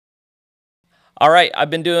All right, I've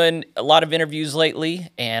been doing a lot of interviews lately,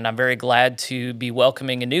 and I'm very glad to be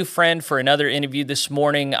welcoming a new friend for another interview this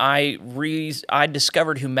morning. I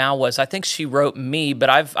discovered who Mal was. I think she wrote me, but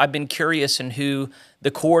I've been curious in who the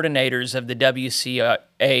coordinators of the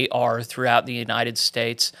WCA are throughout the United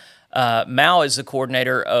States. Mal is the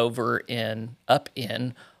coordinator up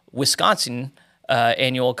in Wisconsin.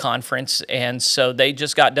 Annual conference. And so they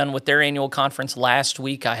just got done with their annual conference last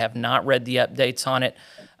week. I have not read the updates on it.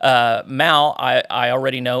 Mal, I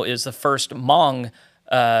already know, is the first Hmong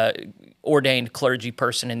ordained clergy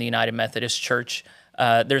person in the United Methodist Church.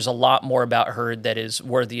 There's a lot more about her that is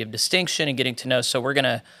worthy of distinction and getting to know. So we're going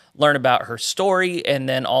to learn about her story and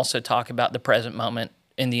then also talk about the present moment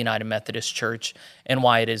in the United Methodist Church and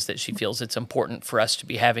why it is that she feels it's important for us to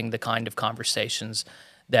be having the kind of conversations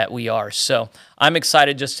that we are. So I'm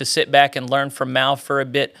excited just to sit back and learn from Mal for a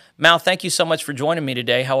bit. Mal, thank you so much for joining me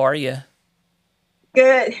today. How are you?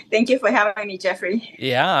 Good. Thank you for having me, Jeffrey.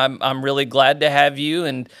 Yeah, I'm really glad to have you,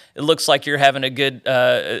 and it looks like you're having a good.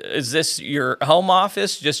 Is this your home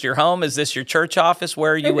office? Just your home? Is this your church office?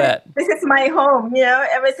 Where are This you is at? this is my home.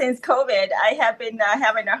 Ever since COVID, I have been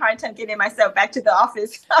having a hard time getting myself back to the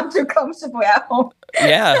office. I'm too comfortable at home.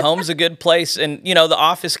 Yeah, home's a good place, and the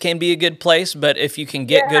office can be a good place, but if you can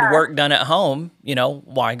get good Yeah, work done at home,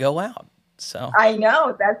 why go out? So. I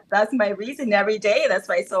know. That's my reason every day. That's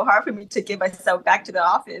why it's so hard for me to get myself back to the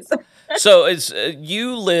office. So is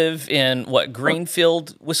you live in what,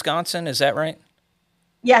 Greenfield, Wisconsin? Is that right?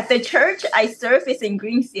 Yeah, the church I serve is in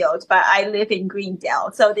Greenfield, but I live in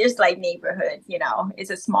Greendale. So there's like neighborhood. It's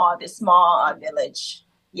a small village.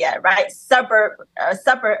 Yeah, right. Suburb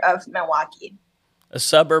of Milwaukee. A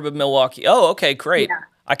suburb of Milwaukee. Oh, okay, great. Yeah,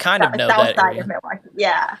 I kind of know south that side of area. Milwaukee.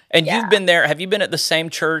 Yeah, And you've yeah. been there. Have you been at the same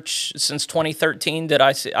church since 2013? Did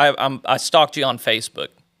I see? I stalked you on Facebook.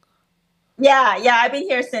 Yeah. I've been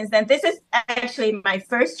here since then. This is actually my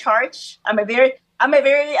first church. I'm a very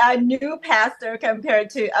new pastor compared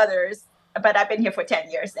to others, but I've been here for 10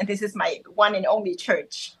 years, and this is my one and only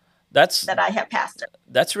church That's that I have pastored.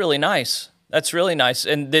 that's really nice. That's really nice.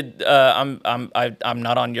 And did I'm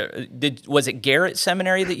not on your. Did Was it Garrett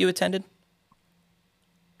Seminary that you attended?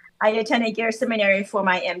 I attended Gear Seminary for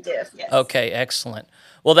my MDiv. Yes. Okay, excellent.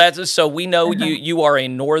 Well, that's so we know you are a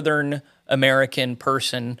Northern American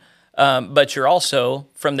person, but you're also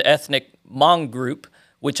from the ethnic Hmong group,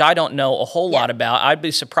 which I don't know a whole Yeah. lot about. I'd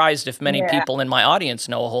be surprised if many Yeah. people in my audience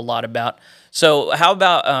know a whole lot about. So, how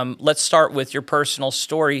about let's start with your personal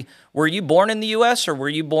story. Were you born in the U.S. or were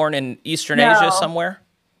you born in Eastern Asia No. somewhere?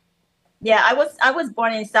 Yeah, I was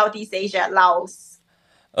born in Southeast Asia, Laos.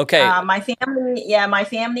 Okay, My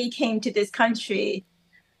family came to this country.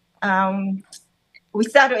 Um, we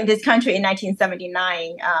settled in this country in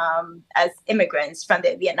 1979 as immigrants from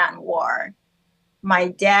the Vietnam War. My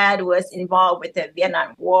dad was involved with the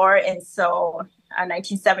Vietnam War, and so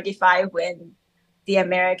 1975, when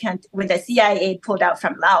the CIA pulled out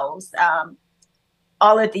from Laos,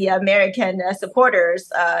 all of the American supporters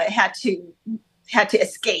had to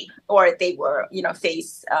escape, or they were,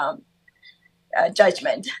 face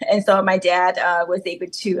judgment. And so my dad was able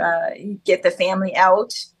to get the family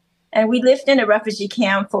out. And we lived in a refugee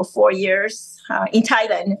camp for 4 years in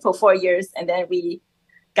Thailand for 4 years. And then we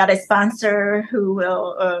got a sponsor who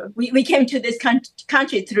we came to this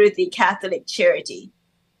country through the Catholic charity.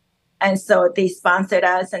 And so they sponsored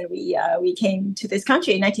us, and we came to this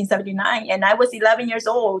country in 1979. And I was 11 years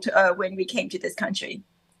old when we came to this country.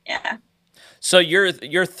 Yeah. so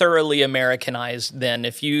you're thoroughly Americanized then.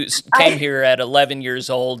 If you came I, here at 11 years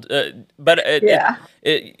old, but yeah.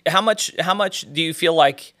 how much do you feel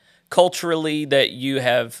like culturally that you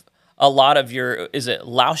have a lot of your, is it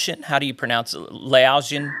Laotian? How do you pronounce it?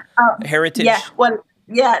 Laotian Yeah. heritage? Well,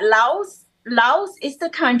 yeah. Laos is the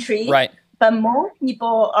country, Right, but Hmong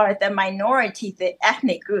people are the minority, the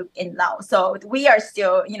ethnic group in Laos. So we are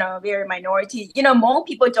still, very minority. Hmong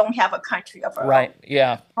people don't have a country of our own. right,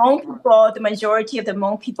 yeah, Hmong people, the majority of the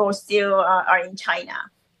Hmong people still are in China.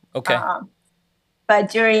 okay. Um, but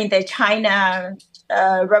during the China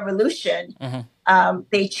Revolution, Hmm.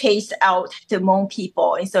 they chased out the Hmong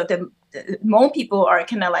people, and so the Hmong people are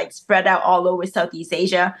kind of like spread out all over Southeast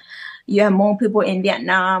Asia. You have Hmong people in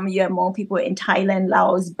Vietnam, you have Hmong people in Thailand,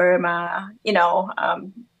 Laos, Burma,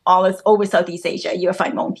 over Southeast Asia, you'll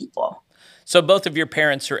find Hmong people. So both of your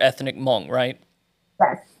parents are ethnic Hmong, right?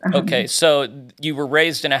 Yes. Okay, so you were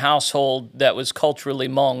raised in a household that was culturally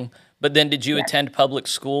Hmong, but then did you Yes. attend public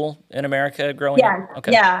school in America growing up? Yeah.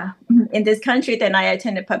 Okay. Yeah. In this country, then I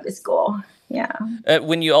attended public school. Yeah.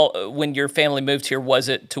 When your family moved here, was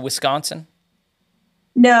it to Wisconsin?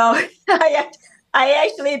 No, I I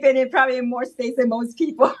actually been in probably more states than most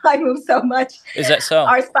people. I moved so much. Is that so?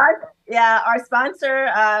 Our sponsor.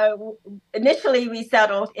 Initially, we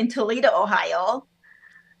settled in Toledo, Ohio,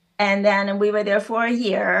 and then we were there for a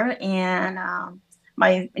year. And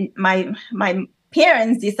my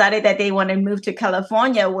parents decided that they wanted to move to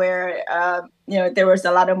California, where there was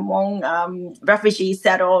a lot of Hmong refugees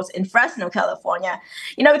settled in Fresno, California.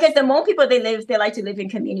 Because the Hmong people they like to live in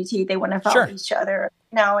community. They want to follow each other.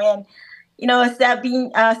 And it's that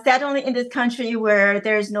being settling in this country where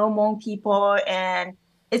there's no Hmong people, and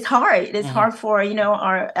it's hard. It's hard for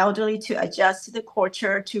our elderly to adjust to the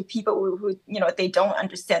culture, to people who they don't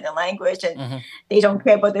understand the language, and they don't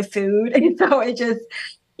care about the food, and so it just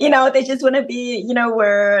they just want to be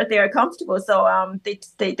where they are comfortable. So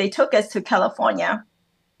they took us to California,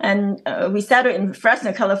 and we settled in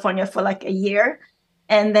Fresno, California for like a year,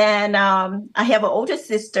 and then I have an older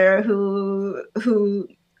sister who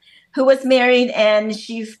was married, and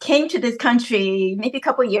she came to this country maybe a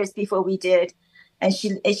couple of years before we did. And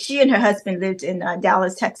she and her husband lived in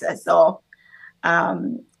Dallas, Texas. So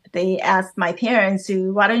they asked my parents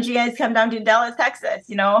why don't you guys come down to Dallas, Texas?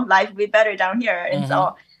 Life would be better down here. And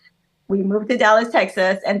so we moved to Dallas,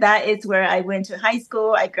 Texas. And that is where I went to high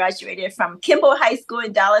school. I graduated from Kimball High School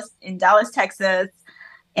in Dallas, Texas.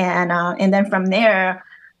 And then from there,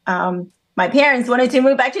 my parents wanted to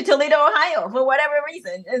move back to Toledo, Ohio for whatever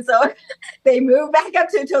reason. And so they moved back up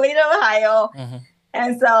to Toledo, Ohio.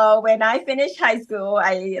 And so when I finished high school,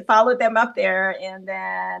 I followed them up there. And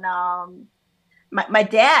then my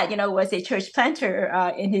dad, was a church planter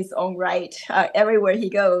in his own right. Everywhere he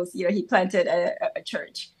goes, he planted a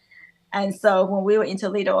church. And so when we were in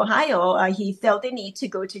Toledo, Ohio, he felt the need to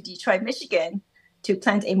go to Detroit, Michigan, to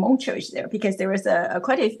plant a Hmong church there, because there was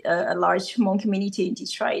quite a large Hmong community in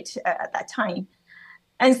Detroit at that time.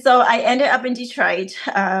 And so I ended up in Detroit.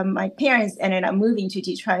 My parents ended up moving to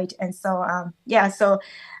Detroit. And so, so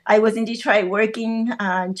I was in Detroit working,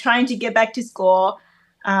 trying to get back to school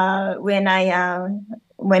when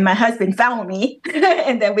my husband found me,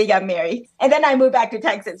 and then we got married. And then I moved back to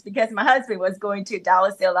Texas because my husband was going to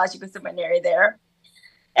Dallas Theological Seminary there.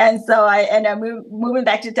 And so I ended up moving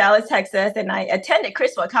back to Dallas, Texas, and I attended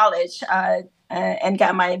Criswell College and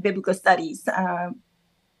got my biblical studies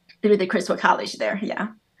through the Criswell College there. Yeah.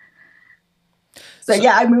 So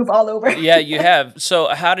I move all over. Yeah, you have. So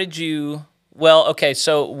how did you,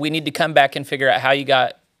 so we need to come back and figure out how you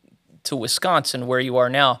got to Wisconsin, where you are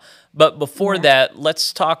now. But before that,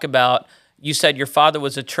 let's talk about, you said your father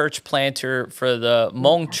was a church planter for the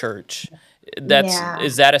Hmong church.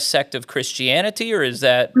 Is that a sect of Christianity, or is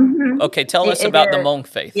that, okay, tell us about the Hmong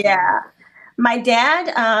faith. Yeah. My dad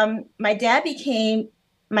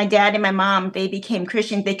and my mom, they became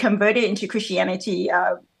Christian. They converted into Christianity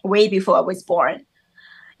way before I was born.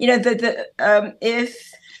 If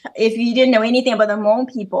you didn't know anything about the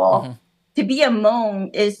Hmong people, to be a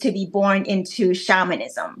Hmong is to be born into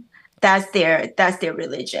shamanism. That's their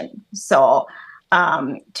religion. So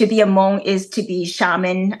to be a Hmong is to be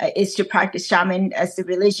shaman, is to practice shaman as the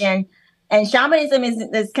religion. And shamanism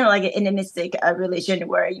is kind of like an animistic religion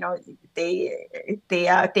where they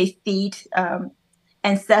feed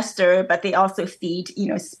ancestor, but they also feed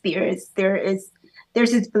spirits. There's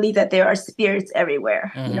this belief that there are spirits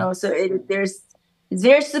everywhere. So there's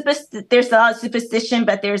a lot of superstition,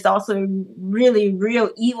 but there's also really real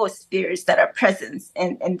evil spirits that are present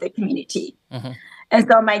in the community. And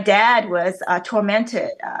so my dad was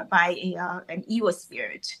tormented by an evil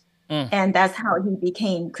spirit, and that's how he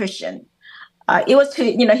became Christian. He was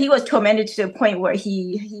tormented to the point where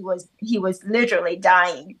he was literally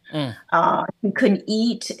dying. He couldn't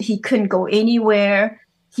eat. He couldn't go anywhere.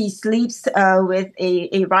 He sleeps with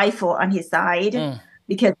a rifle on his side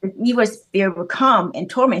because the evil spirit would come and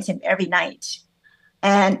torment him every night.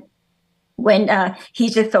 And when he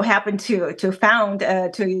just so happened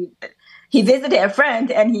he visited a friend,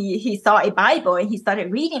 and he saw a Bible, and he started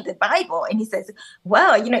reading the Bible, and he says,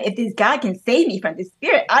 well, if this God can save me from this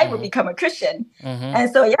spirit, I will become a Christian. And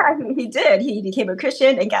so, he did. He became a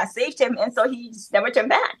Christian, and God saved him. And so he just never turned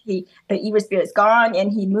back. The evil spirit's gone,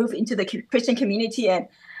 and he moved into the Christian community. And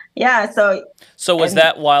So was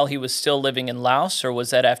that while he was still living in Laos, or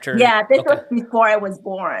was that after? Yeah, this was before I was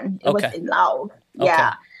born. It was in Laos.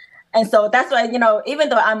 Yeah. And so that's why, even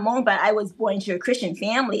though I'm Hmong, but I was born into a Christian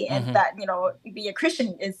family, and that, being a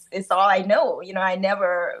Christian is all I know. We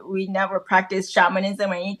never practiced shamanism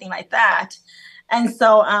or anything like that. And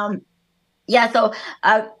so,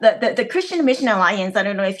 the Christian Mission Alliance, I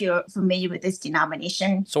don't know if you're familiar with this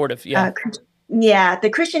denomination. Sort of, yeah. The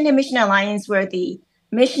Christian Mission Alliance were the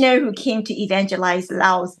missionary who came to evangelize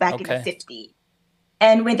Laos back in the 50s.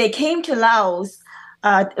 And when they came to Laos,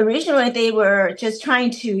 Originally they were just trying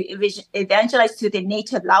to evangelize to the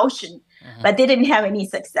native Laotian, but they didn't have any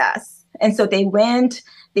success. And so they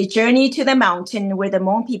journeyed to the mountain where the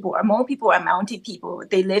Hmong people are. Hmong people are mountain people.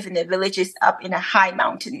 They live in the villages up in the high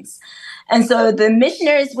mountains. And so the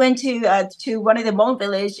missionaries went to one of the Hmong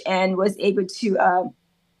village and was able to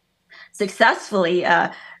successfully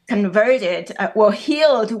converted,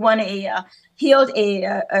 healed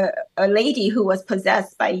a lady who was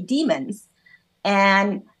possessed by demons.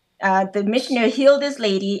 And the missionary healed this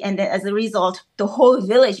lady, and then as a result, the whole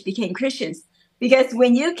village became Christians. Because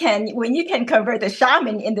when you can convert the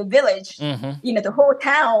shaman in the village, the whole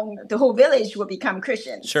town, the whole village will become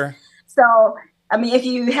Christian. Sure. So, I mean, if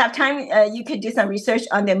you have time, you could do some research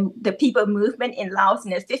on the people movement in Laos in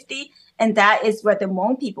the 50s, and that is what the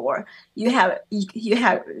Hmong people were. You have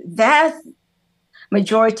vast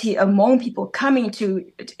majority of Hmong people coming to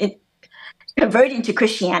converting to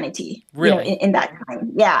Christianity, really? In that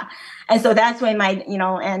time. Yeah. And so that's when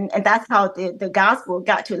and that's how the gospel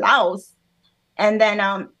got to Laos. And then,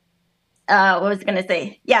 what was I going to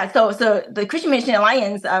say? Yeah. So the Christian Mission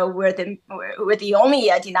Alliance were the only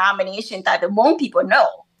denomination that the Hmong people know.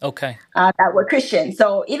 Okay. That were Christian.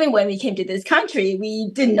 So even when we came to this country, we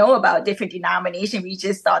didn't know about different denominations. We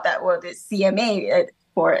just thought that, the CMA,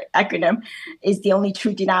 for acronym, is the only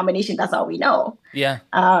true denomination. That's all we know. Yeah.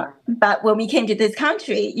 But when we came to this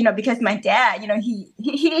country, because my dad,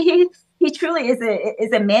 he truly is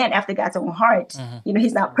a man after God's own heart.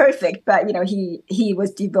 He's not perfect, but he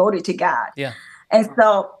was devoted to God. Yeah. And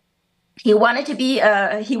so he wanted to be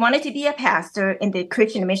a pastor in the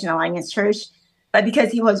Christian Mission Alliance Church, but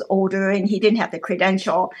because he was older and he didn't have the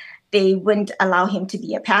credential, they wouldn't allow him to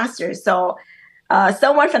be a pastor. So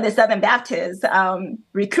someone from the Southern Baptists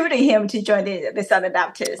recruited him to join the Southern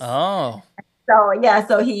Baptists. Oh.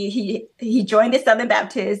 So he joined the Southern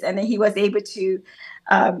Baptists, and then he was able to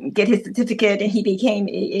get his certificate, and he became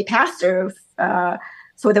a pastor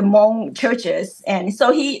for the Hmong churches. And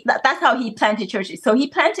so that's how he planted churches. So he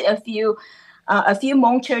planted a few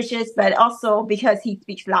Hmong churches, but also because he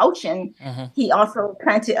speaks Laotian, he also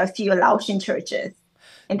planted a few Laotian churches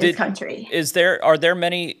in this country. Are there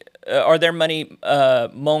many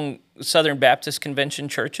Hmong Southern Baptist Convention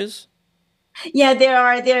churches? Yeah, there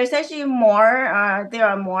are. There's actually more. There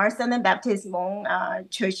are more Southern Baptist Hmong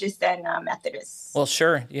churches than Methodists. Well,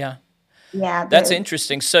 sure. Yeah. Yeah. That's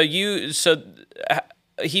interesting. So he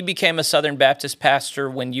became a Southern Baptist pastor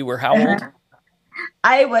when you were how old?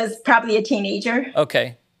 I was probably a teenager.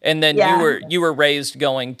 Okay. And then you were raised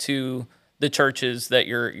going to the churches that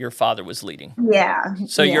your father was leading. Yeah.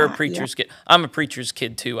 So you're a preacher's kid. I'm a preacher's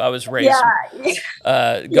kid too. I was raised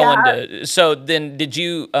going to. So then, did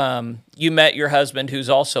you you met your husband, who's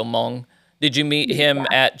also Hmong? Did you meet him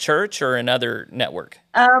at church or another network?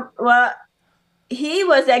 Well, he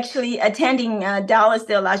was actually attending Dallas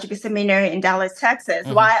Theological Seminary in Dallas, Texas,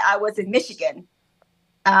 while I was in Michigan.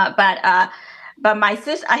 But my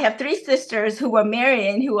sister, I have three sisters who were married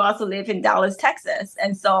and who also live in Dallas, Texas,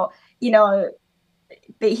 and so.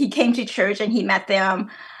 He came to church and he met them,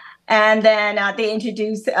 and then they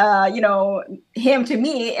introduced, him to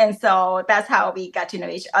me, and so that's how we got to know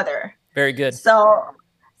each other. Very good. So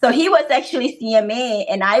he was actually CMA,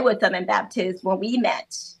 and I was Southern Baptist when we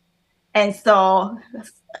met, and so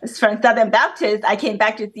from Southern Baptist, I came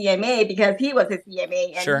back to CMA because he was a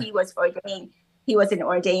CMA, and he was ordained. He was an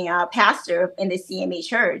ordained pastor in the CMA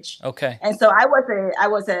church. Okay. And so I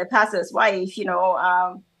was a pastor's wife,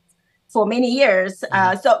 for many years.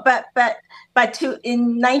 But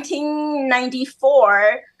in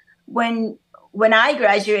 1994, when I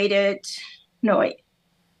graduated,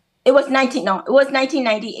 it was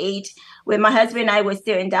 1998 when my husband and I was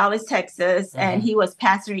still in Dallas, Texas, and he was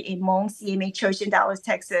pastoring a Hmong CMA church in Dallas,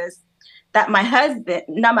 Texas. That my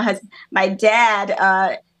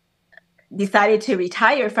dad decided to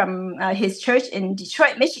retire from his church in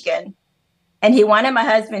Detroit, Michigan. And he wanted my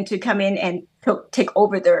husband to come in and take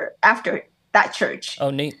over there after that church.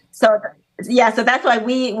 Oh, neat. So that's why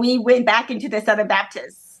we went back into the Southern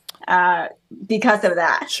Baptists because of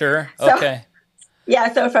that. Sure. So, okay.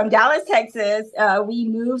 Yeah. So from Dallas, Texas, we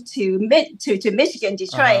moved to Michigan,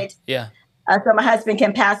 Detroit. Yeah. So my husband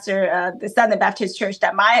can pastor the Southern Baptist church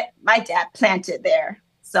that my dad planted there.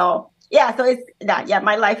 So so it's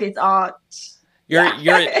my life is all.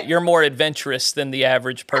 You're more adventurous than the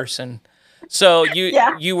average person. So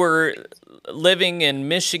you were living in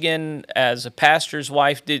Michigan as a pastor's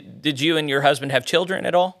wife. Did you and your husband have children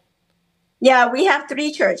at all? Yeah, we have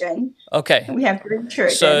 3 children. Okay. We have 3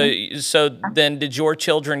 children. So then did your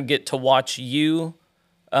children get to watch you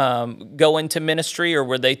go into ministry, or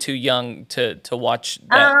were they too young to watch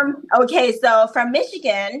that? Okay, so from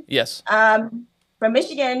Michigan, Yes.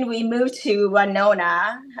 we moved to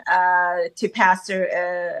Winona to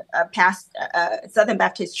pastor a Southern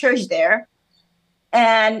Baptist church there.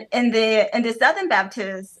 And in the Southern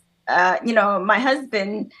Baptist, my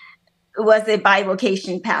husband was a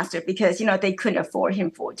bivocation pastor because they couldn't afford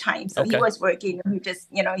him full time, so he was working.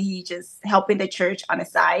 He just helping the church on the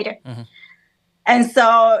side. Mm-hmm. And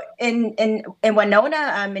so in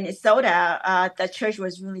Winona, Minnesota, the church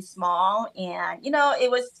was really small, and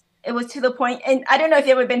it was to the point. And I don't know if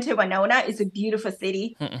you've ever been to Winona. It's a beautiful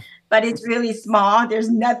city, but it's really small. There's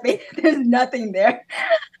nothing. There's nothing there.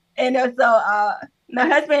 And so my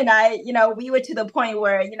husband and I, we were to the point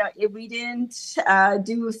where, if we didn't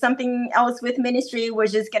do something else with ministry, we're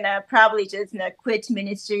just gonna probably just quit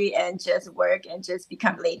ministry and just work and just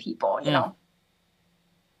become lay people, you know.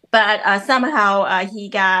 But somehow he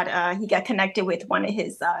got connected with one of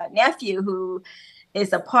his nephew, who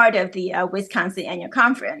is a part of the Wisconsin Annual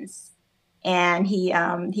Conference, and he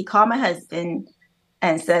called my husband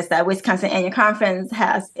and says that Wisconsin Annual Conference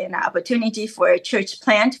has an opportunity for a church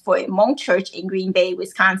plant for a Hmong church in Green Bay,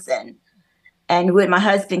 Wisconsin, and would my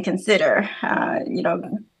husband consider,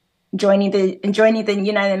 joining the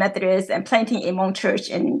United Methodists and planting a Hmong church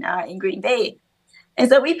in Green Bay. And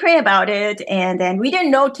so we prayed about it, and then we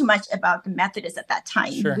didn't know too much about the Methodists at that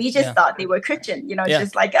time. Sure, we just thought they were Christian,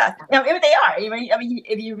 just like us. They are.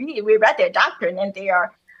 If you read, we read their doctrine, and they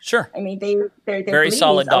are. Sure. They're very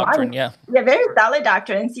solid doctrine. Yeah, very solid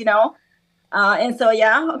doctrines. And so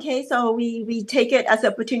okay. So we take it as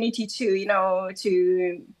an opportunity to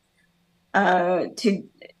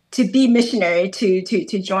be missionary,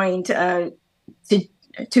 to join, to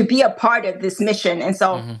be a part of this mission, and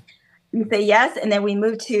so. Mm-hmm. We say yes, and then we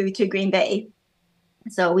moved to Green Bay.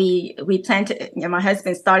 So we planted. My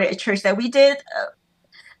husband started a church that we did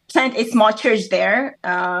plant a small church there,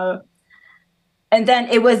 and then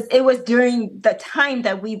it was during the time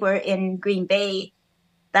that we were in Green Bay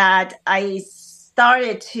that I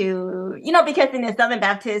started to, because in the Southern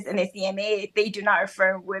Baptist and the CMA, they do not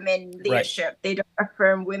affirm women leadership. Right. They don't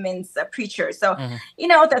affirm women's preachers. So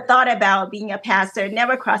the thought about being a pastor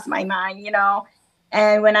never crossed my mind.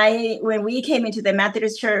 And when we came into the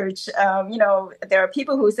Methodist Church, there are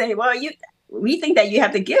people who say, "Well, we think that you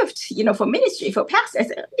have the gift, for ministry, for pastor." I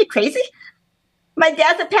said, "Are you crazy? My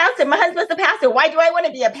dad's a pastor. My husband's a pastor. Why do I want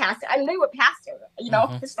to be a pastor? I live with pastor.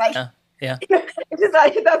 It's like, it's just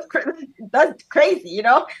like that's crazy.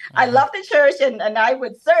 I love the church, and I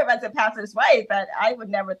would serve as a pastor's wife, but I would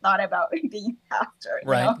never thought about being a pastor.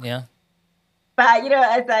 Right? Yeah. But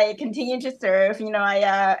as I continue to serve,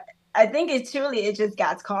 I think it's just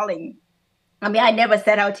God's calling. I mean, I never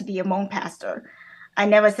set out to be a Hmong pastor. I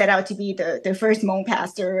never set out to be the first Hmong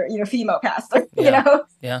pastor, female pastor.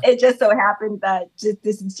 It just so happened that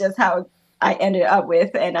this is just how I ended up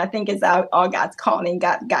with, and I think it's all God's calling,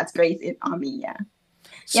 God's grace on me. Yeah.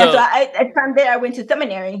 So I from there I went to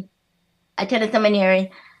seminary. I attended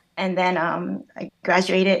seminary, and then I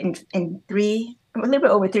graduated in a little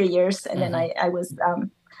bit over 3 years, and then I was.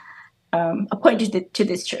 Appointed to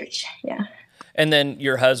this church, yeah. And then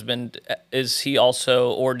your husband, is he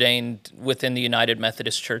also ordained within the United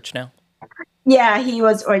Methodist Church now? Yeah, he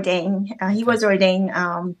was ordained. He was ordained.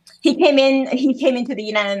 He came into the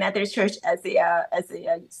United Methodist Church as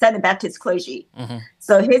a Southern Baptist clergy. Mm-hmm.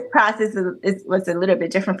 So his process was a little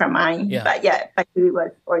bit different from mine. Yeah. But he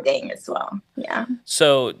was ordained as well. Yeah.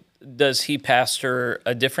 So does he pastor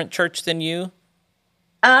a different church than you?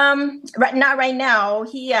 Not right now.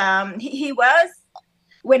 He was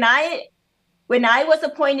when I was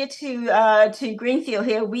appointed to Greenfield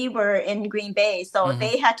here. We were in Green Bay, so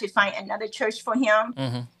they had to find another church for him.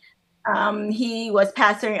 Mm-hmm. He was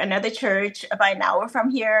pastoring another church about an hour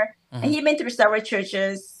from here, and he'd been through several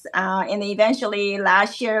churches. And eventually,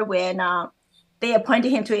 last year, when they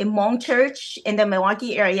appointed him to a Hmong church in the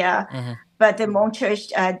Milwaukee area, but the Hmong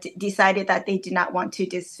church decided that they did not want to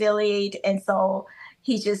disaffiliate, and so.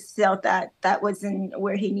 He just felt that wasn't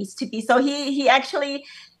where he needs to be. So he actually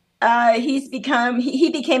he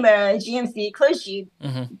became a GMC clergy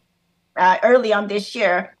early on this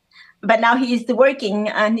year, but now he's working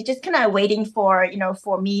and he's just kind of waiting for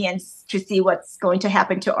me and to see what's going to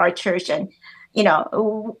happen to our church. And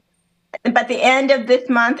but the end of this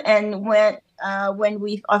month, and when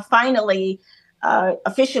we are finally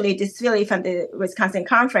officially disaffiliated from the Wisconsin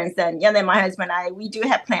conference, then my husband and I, we do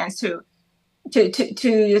have plans to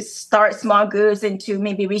start small groups and to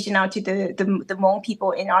maybe reaching out to the Hmong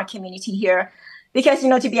people in our community here because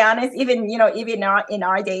to be honest, even in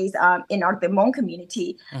our days, in the Hmong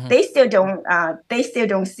community, Mm-hmm. they still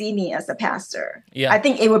don't see me as a pastor. Yeah. I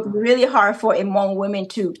think it would be really hard for a Hmong woman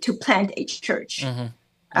to plant a church. Mm-hmm.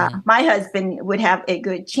 Mm-hmm. My husband would have a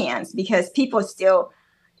good chance, because people still,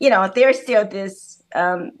 there's still this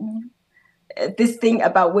thing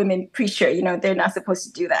about women preacher. They're not supposed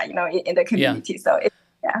to do that. In the community. So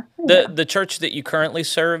yeah. The church that you currently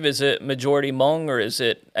serve, is it majority Hmong or is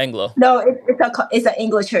it Anglo? No, it's an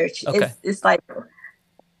Anglo church. Okay. It's like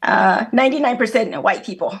 99% white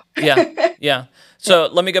people. Yeah. So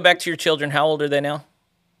let me go back to your children. How old are they now?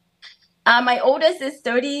 My oldest is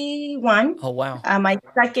 31. Oh, wow. My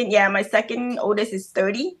second oldest is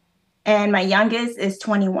 30, and my youngest is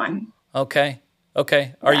 21. Okay.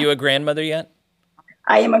 Are you a grandmother yet?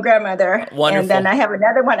 I am a grandmother. Wonderful. And then I have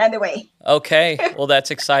another one on the way. Okay. Well, that's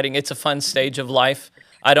exciting. It's a fun stage of life.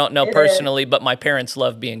 I don't know personally, but my parents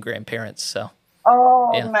love being grandparents. So.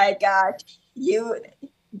 Oh my God. You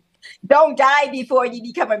don't die before you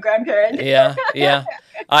become a grandparent. Yeah.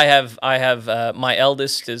 I have my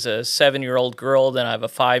eldest is a 7-year-old girl, then I have a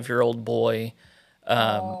 5-year-old boy,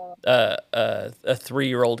 a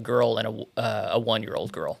 3-year-old girl, and a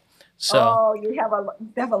 1-year-old girl. So you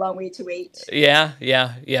have a long way to wait. Yeah.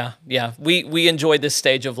 We enjoy this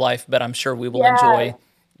stage of life, but I'm sure we will enjoy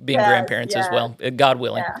being grandparents as well, God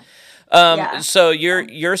willing. So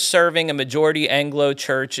you're serving a majority Anglo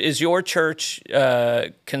church. Is your church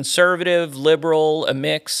conservative, liberal, a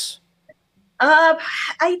mix?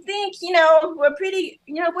 I think we're pretty.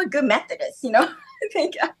 We're good Methodists. I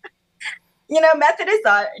think Methodists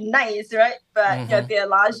are nice, right? But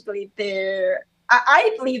theologically,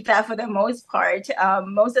 I believe that for the most part,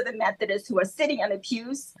 most of the Methodists who are sitting on the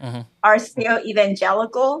pews are still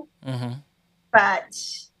evangelical, but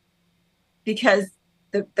because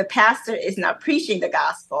the pastor is not preaching the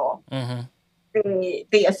gospel,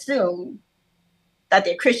 they assume that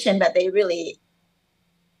they're Christian, but they really,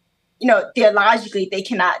 theologically they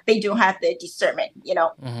don't have the discernment,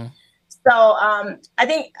 So I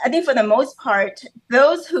think for the most part,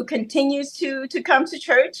 those who continues to come to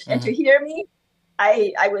church and to hear me,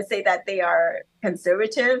 I would say that they are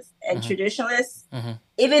conservative and traditionalists,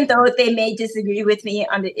 even though they may disagree with me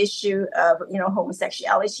on the issue of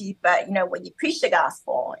homosexuality. But when you preach the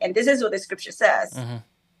gospel, and this is what the scripture says,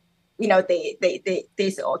 they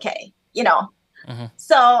say okay,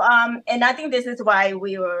 So and I think this is why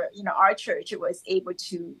we were, our church was able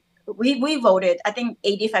to. We voted, I think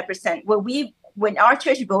 85%. When our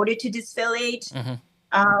church voted to disfiliate,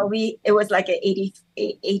 it was like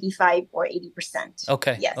 85 or 80%.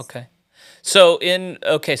 Okay. Yes. Okay.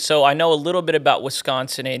 So I know a little bit about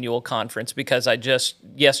Wisconsin Annual Conference because I just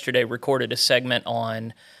yesterday recorded a segment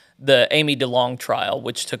on the Amy DeLong trial,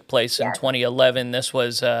 which took place in 2011. This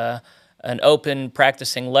was an open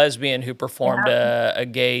practicing lesbian who performed a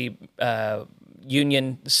gay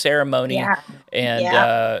union ceremony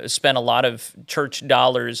and spent a lot of church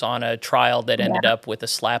dollars on a trial that ended up with a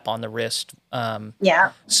slap on the wrist.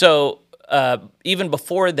 So even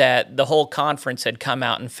before that, the whole conference had come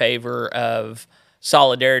out in favor of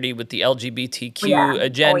solidarity with the LGBTQ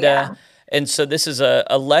agenda. And so this is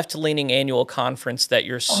a left-leaning annual conference that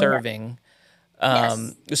you're serving.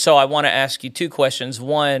 So I want to ask you two questions.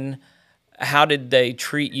 One, how did they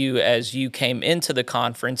treat you as you came into the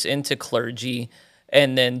conference, into clergy?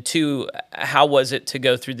 And then two, how was it to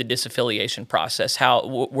go through the disaffiliation process? How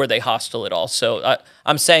were they hostile at all? So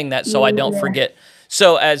I'm saying that so I don't forget.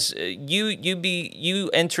 So as you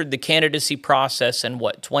entered the candidacy process in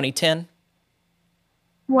what, 2010?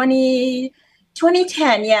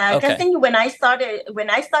 2010, yeah. Okay. I think when I started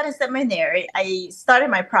seminary, I started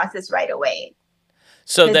my process right away.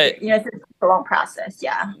 So that it's a long process,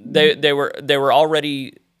 yeah. They were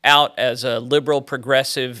already out as a liberal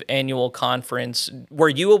progressive annual conference. Were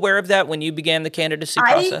you aware of that when you began the candidacy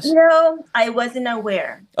process? I wasn't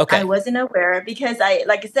aware. Okay. I wasn't aware because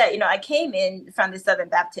like I said, I came in from the Southern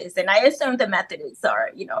Baptist, and I assumed the Methodists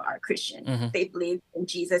are Christian. They believe in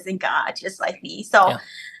Jesus and God, just like me. So.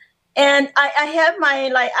 And I have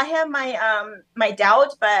my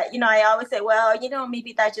doubt, but I always say, well,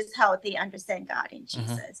 maybe that's just how they understand God in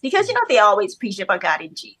Jesus, because they always preach about God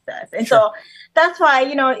in Jesus, and so that's why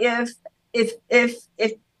if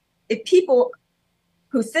people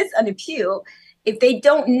who sits on the pew, if they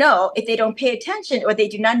don't know, if they don't pay attention, or they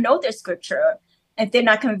do not know their scripture, if they're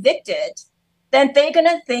not convicted, then they're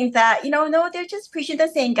gonna think that no, they're just preaching the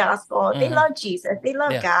same gospel. They love Jesus, they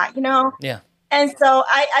love God, And so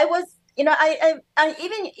I was, I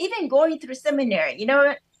even going through seminary,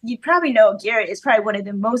 you probably know Garrett is probably one of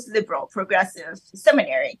the most liberal, progressive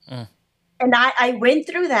seminary. And I went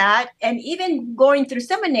through that, and even going through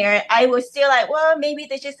seminary, I was still like, well, maybe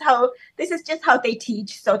this is just how they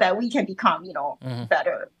teach, so that we can become,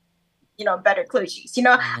 better, better clergies.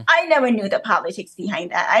 I never knew the politics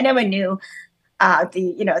behind that. I never knew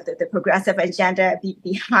the progressive agenda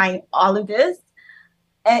behind all of this.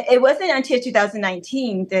 And it wasn't until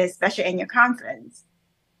 2019, the special annual conference,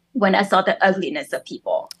 when I saw the ugliness of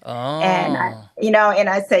people. And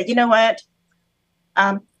I said, you know what?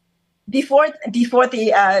 Before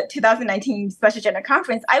the 2019 special general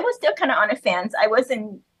conference, I was still kind of on the fence. I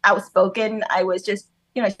wasn't outspoken. I was just,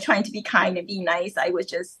 trying to be kind and be nice. I was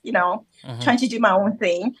just, trying to do my own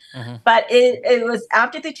thing. But it was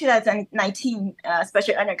after the 2019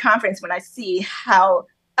 special annual conference when I see how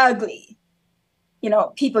ugly,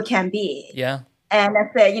 people can be. Yeah. And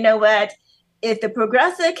I said, you know what? If the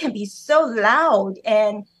progressive can be so loud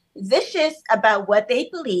and vicious about what they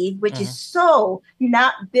believe, which is so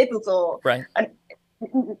not biblical,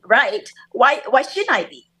 right? Why shouldn't I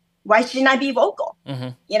be? Why shouldn't I be vocal?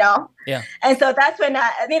 Yeah. And so that's when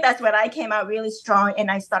I think that's when I came out really strong,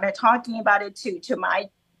 and I started talking about it to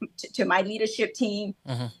my leadership team.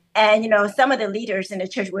 And some of the leaders in the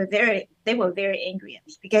church were very angry at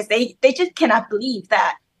me, because they just cannot believe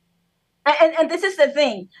that. And this is the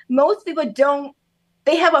thing: most people don't.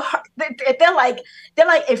 They have a heart. They're like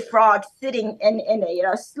a frog sitting in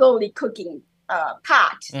a slowly cooking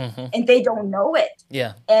pot, and they don't know it.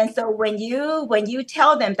 Yeah. And so when you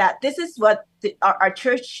tell them that this is what our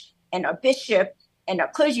church and our bishop and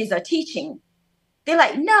our clergies are teaching, they're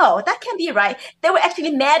like, no, that can't be right. They were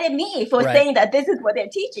actually mad at me for saying that this is what they're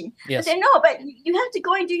teaching. Yes. I said, no, but you have to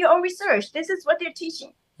go and do your own research. This is what they're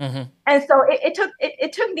teaching. And so it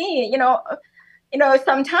took me,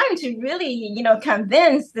 some time to really,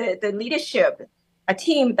 convince the leadership, a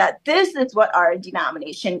team, that this is what our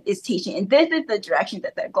denomination is teaching, and this is the direction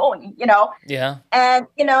that they're going. Yeah. And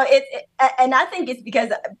and I think it's because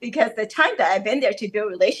the time that I've been there to build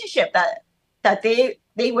relationship, that they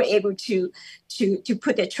were able to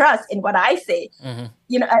put their trust in what I say.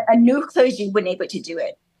 A new clergy wouldn't able to do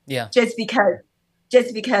it. Yeah. Just because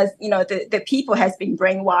the people has been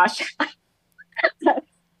brainwashed.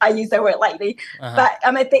 I use that word lightly, but I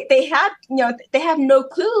mean they have no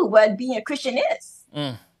clue what being a Christian is.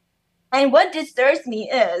 And what disturbs me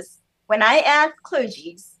is when I ask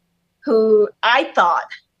clergies who I thought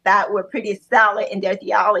that were pretty solid in their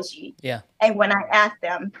theology, and when I ask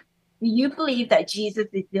them, do you believe that Jesus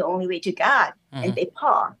is the only way to God? And they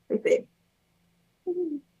pause. They say,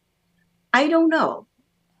 I don't know.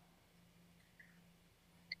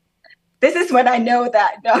 This is when I know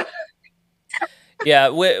that no. Yeah,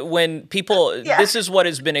 when people, this is what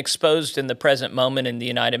has been exposed in the present moment in the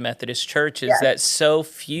United Methodist Church, is that so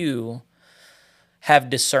few have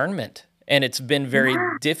discernment, and it's been very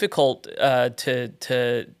difficult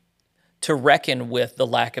to reckon with the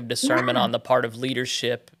lack of discernment on the part of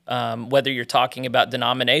leadership, whether you're talking about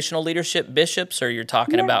denominational leadership, bishops, or you're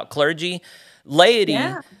talking about clergy, laity.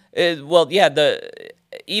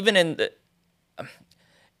 Even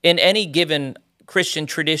in any given Christian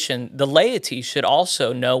tradition, the laity should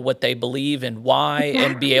also know what they believe and why,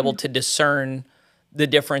 and be able to discern the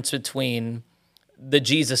difference between the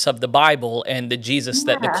Jesus of the Bible and the Jesus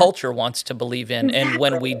that the culture wants to believe in. And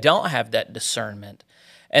when we don't have that discernment,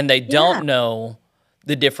 and they don't know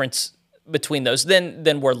the difference between those,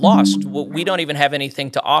 then we're lost. We don't even have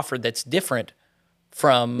anything to offer that's different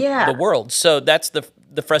from the world. So that's the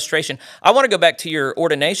frustration. I want to go back to your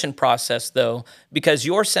ordination process, though, because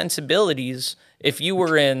your sensibilities, if you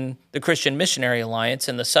were in the Christian Missionary Alliance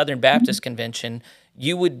and the Southern Baptist Convention,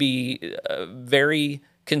 you would be very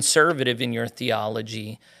conservative in your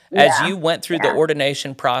theology. As you went through the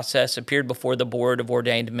ordination process, appeared before the Board of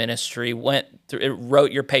Ordained Ministry,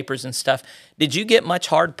 wrote your papers and stuff, did you get much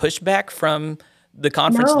hard pushback from the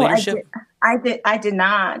conference leadership? I did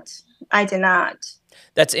not.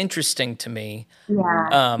 That's interesting to me.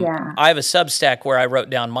 I have a Substack where I wrote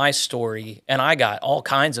down my story, and I got all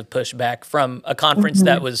kinds of pushback from a conference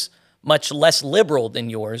that was much less liberal than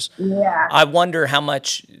yours. I wonder how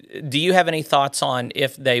much, do you have any thoughts on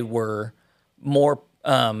if they were more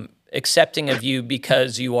accepting of you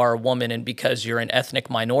because you are a woman and because you're an ethnic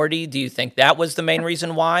minority? Do you think that was the main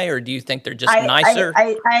reason why, or do you think they're just nicer?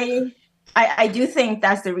 I do think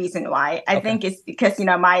that's the reason why. I think it's because,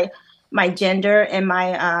 my gender and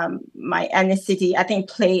my ethnicity, I think,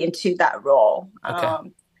 play into that role.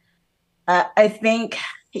 I think,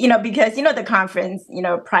 because, the conference,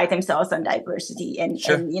 pride themselves on diversity, and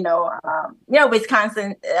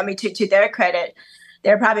Wisconsin, I mean, to their credit,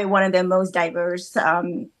 they're probably one of the most diverse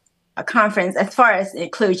conference as far as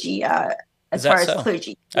clergy Is as that far as so?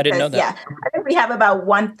 clergy. I didn't know Because, that. yeah, I think we have about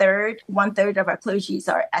one third of our clergies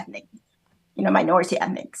are ethnic, minority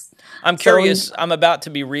ethnics. I'm So, curious. I'm about to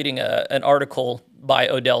be reading an article by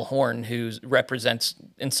Odell Horn, who represents,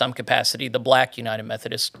 in some capacity, the Black United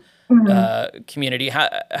Methodist community.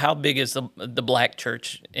 How big is the Black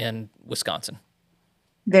church in Wisconsin?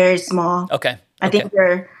 very small. Okay. I Okay. think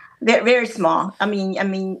they're very small. I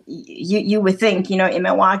mean, you would think, in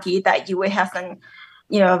Milwaukee that you would have some,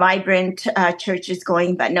 vibrant churches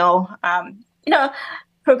going, but no.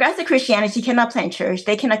 Progressive Christianity cannot plant church.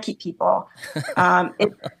 They cannot keep people.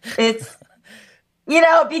 It's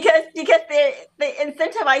because they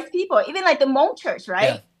incentivize people. Even like the Hmong church,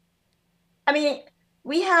 right? Yeah. I mean,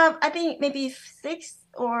 we have, I think, maybe 6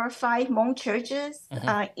 or 5 Hmong churches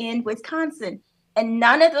in Wisconsin, and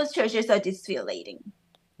none of those churches are disfiliating.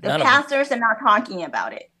 The None of them. pastors are not talking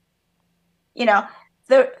about it.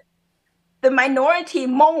 The minority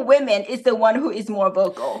Hmong women is the one who is more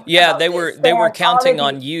vocal. Yeah, about they this. were And all counting of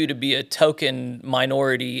on these, you to be a token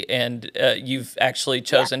minority, and you've actually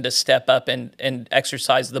chosen to step up and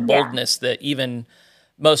exercise the yeah, boldness that even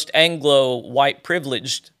most Anglo white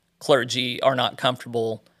privileged clergy are not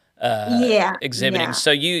comfortable yeah, exhibiting. yeah. So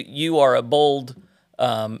you are a bold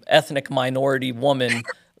ethnic minority woman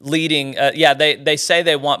leading. They say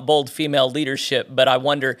they want bold female leadership, but I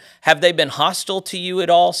wonder, have they been hostile to you at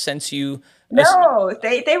all since you? No,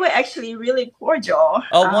 they were actually really cordial.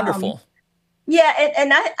 Oh, wonderful. Yeah,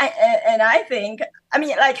 and I think,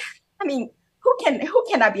 who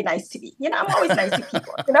cannot be nice to me? I'm always nice to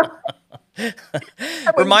people. I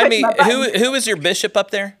wouldn't Remind push me, my buttons. who is your bishop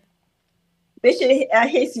up there? Bishop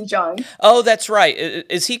Hsu Jung. Oh, that's right.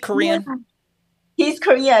 Is he Yeah, Korean? he's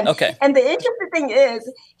Korean. Okay. And the interesting thing is,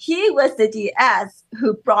 he was the DS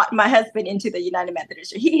who brought my husband into the United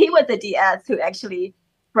Methodist Church. He was the DS who actually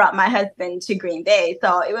brought my husband to Green Bay.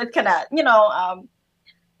 So it was kind of,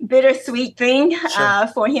 bittersweet thing Sure.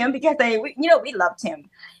 for him, because we loved him.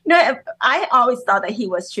 I always thought that he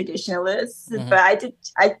was traditionalist, but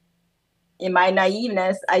I in my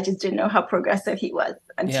naiveness, I just didn't know how progressive he was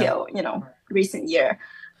until recent year.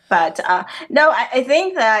 But no, I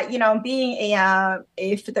think that being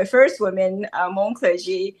the first woman Hmong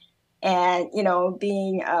clergy, and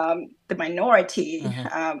being the minority,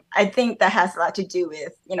 I think that has a lot to do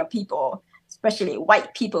with people, especially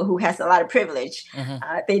white people who has a lot of privilege.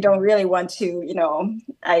 They don't really want to,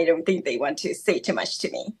 I don't think they want to say too much to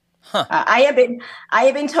me. Huh. I have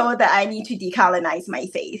been told that I need to decolonize my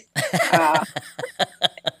faith.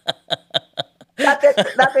 Not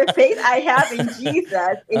the faith I have in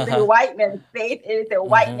Jesus is a white man's faith. It is a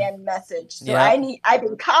white man message. So I've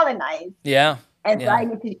been colonized. Yeah. And so I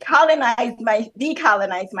need to decolonize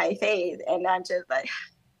my faith. And I'm just like,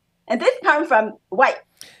 and this comes from white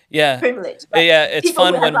privilege. Right? Yeah, it's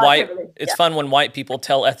fun when fun when white people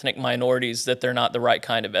tell ethnic minorities that they're not the right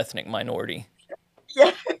kind of ethnic minority.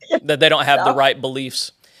 Yeah. That they don't have the right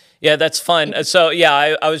beliefs. Yeah, that's fun. So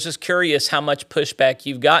yeah, I was just curious how much pushback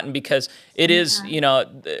you've gotten, because it is,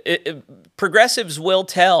 progressives will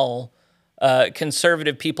tell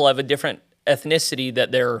conservative people of a different ethnicity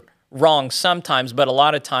that they're wrong sometimes, but a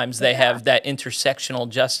lot of times they have that intersectional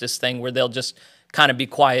justice thing where they'll just kind of be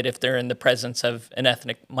quiet if they're in the presence of an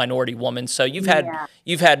ethnic minority woman. So you've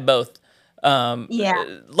had both. Let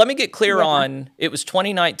me get clear on, it was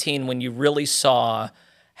 2019 when you really saw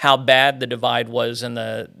how bad the divide was in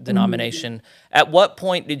the denomination. At what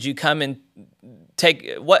point did you come and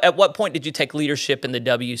at what point did you take leadership in the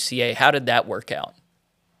WCA? How did that work out?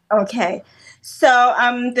 Okay. So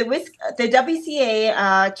the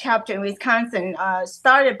WCA chapter in Wisconsin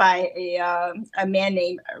started by a man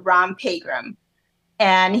named Ron Pagram,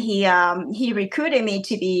 and he recruited me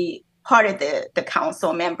to be part of the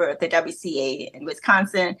council member of the WCA in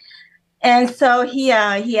Wisconsin. And so he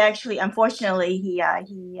actually, unfortunately, he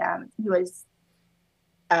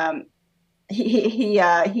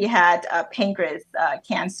had pancreas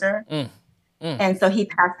cancer, and so he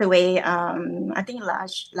passed away. I think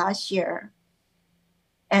last year.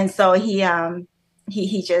 And so he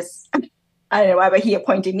just, I don't know why, but he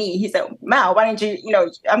appointed me. He said, "Mal, why don't you,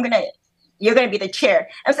 you're gonna be the chair."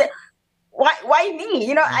 I said, "Why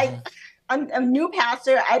me? I'm a new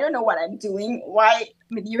pastor. I don't know what I'm doing. Why?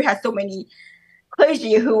 You have so many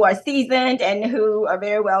clergy who are seasoned and who are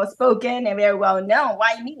very well spoken and very well known.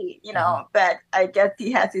 Why me? But I guess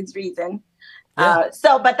he has his reason. Yeah.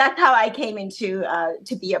 But that's how I came into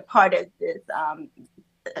to be a part of this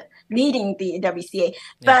leading the WCA. Yeah.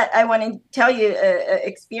 But I want to tell you an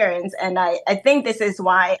experience, and I think this is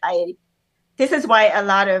why a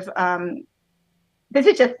lot of this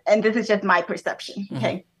is just my perception.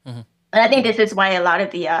 Okay. And I think this is why a lot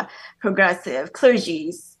of the progressive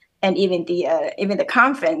clergies and even the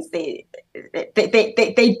conference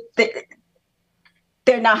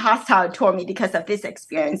they're not hostile toward me because of this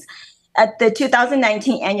experience. At the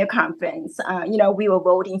 2019 annual conference, we were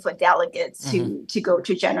voting for delegates to go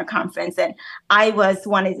to general conference, and I was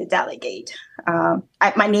one of the delegates.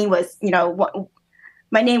 My name was, one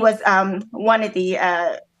of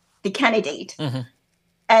the candidate.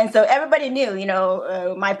 And so everybody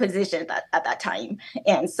knew, my position at that time.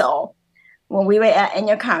 And so when we were at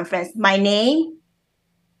annual conference, my name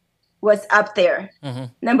was up there.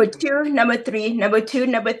 Number 2, number 3, number 2,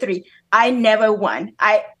 number 3. I never won.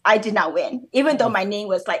 I did not win, even though my name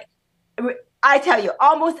was like, I tell you,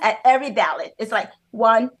 almost at every ballot, it's like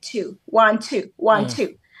 1, 2, 1, 2, 1,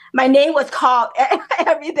 2. My name was called at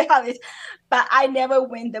every ballot, but I never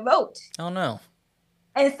win the vote. Oh, no.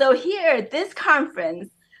 And so here, this conference,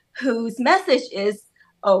 whose message is,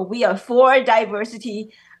 oh, we are for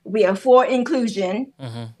diversity, we are for inclusion.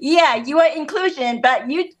 Yeah, you are inclusion, but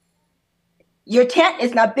your tent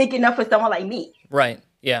is not big enough for someone like me. Right.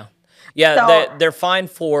 Yeah. Yeah. So, they're fine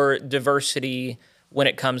for diversity when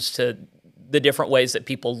it comes to the different ways that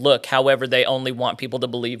people look. However, they only want people to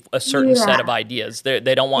believe a certain set of ideas. They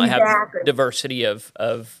don't want to have diversity of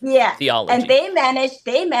theology. And they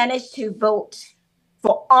managed to vote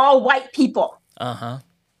for all white people. Yeah.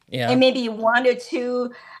 And maybe 1 or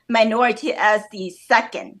 2 minority as the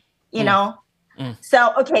second,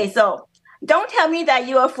 So, okay, so don't tell me that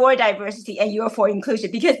you are for diversity and you are for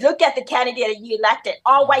inclusion, because look at the candidate that you elected,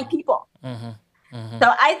 all white people. So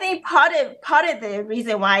I think part of the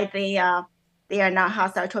reason why they are not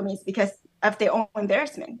hostile to me is because of their own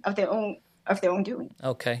embarrassment, of their own doing.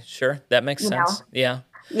 Okay, sure, that makes sense. Yeah.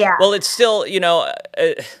 Yeah. Well, it's still,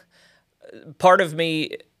 part of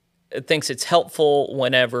me thinks it's helpful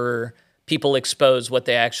whenever people expose what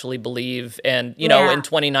they actually believe. And, in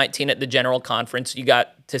 2019 at the General Conference, you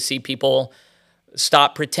got to see people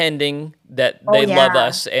stop pretending that they love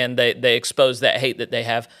us, and they expose that hate that they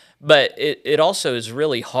have. But it also is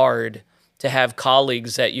really hard to have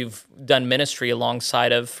colleagues that you've done ministry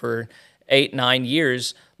alongside of for 8-9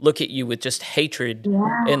 years look at you with just hatred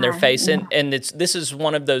in their face. And this is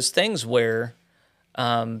one of those things where,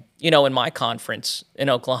 in my conference in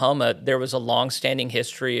Oklahoma, there was a long-standing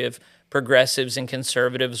history of progressives and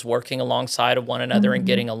conservatives working alongside of one another and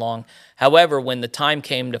getting along. However, when the time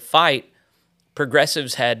came to fight,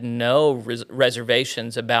 progressives had no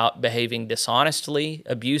reservations about behaving dishonestly,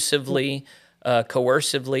 abusively,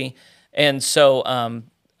 coercively. And so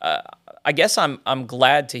I guess I'm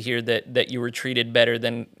glad to hear that you were treated better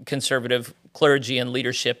than conservative clergy and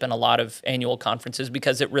leadership in a lot of annual conferences,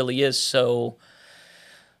 because it really is so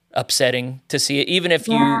upsetting to see it. Even if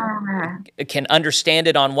you can understand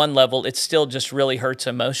it on one level, it still just really hurts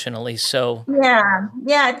emotionally. So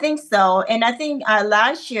yeah, I think so. And I think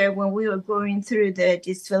last year when we were going through the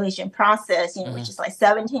distillation process, which is like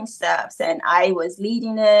 17 steps, and I was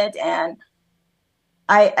leading it, and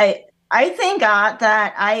I thank God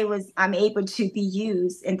that I'm able to be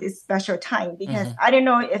used in this special time, because I don't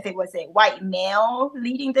know if it was a white male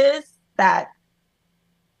leading this, that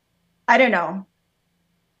I don't know.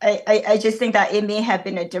 I just think that it may have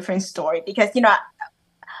been a different story, because,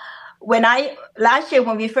 last year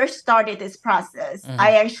when we first started this process,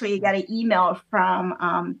 I actually got an email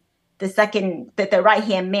from the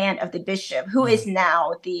right-hand man of the bishop, who is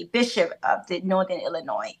now the bishop of the Northern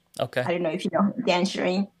Illinois. Okay. I don't know if you know Dan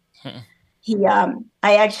Shereen.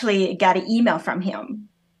 I actually got an email from him,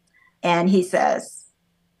 and he says,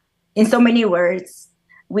 in so many words,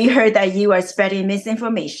 we heard that you are spreading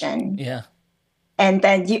misinformation. Yeah. And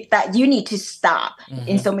then you need to stop,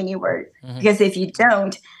 in so many words, because if you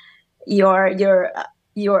don't, your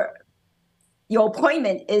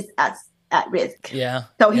appointment is at risk. Yeah.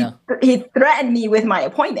 So he threatened me with my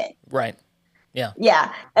appointment. Right. Yeah.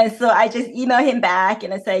 Yeah. And so I just emailed him back,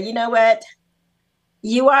 and I said, you know what?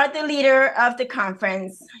 You are the leader of the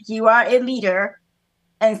conference. You are a leader.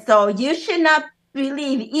 And so you should not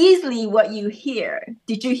believe easily what you hear.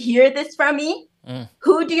 Did you hear this from me?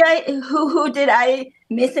 Who did I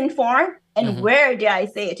misinform, and where did I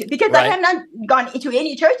say it to? Because I have not gone into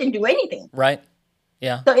any church and do anything. Right.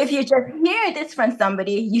 Yeah. So if you just hear this from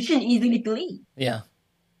somebody, you shouldn't easily believe. Yeah.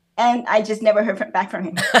 And I just never heard back from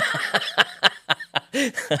him.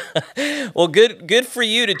 Well, good for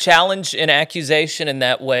you to challenge an accusation in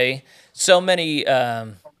that way. So many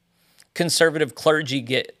conservative clergy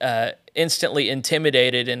get instantly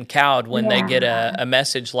intimidated and cowed when they get a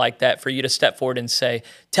message like that. For you to step forward and say,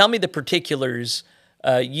 tell me the particulars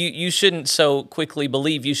You shouldn't so quickly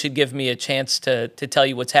believe. You should give me a chance to tell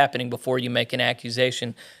you what's happening before you make an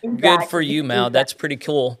accusation. Good for Exactly. you, Mal. Exactly. That's pretty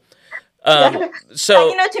cool. Yeah. But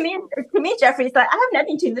So to me, Jeffrey, it's like I have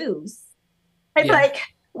nothing to lose. It's yeah. like,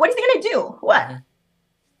 what is he gonna do? What? Hmm.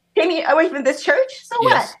 Take me away from this church? So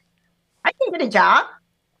what? Yes. I can get a job.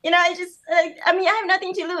 I have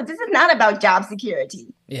nothing to lose. This is not about job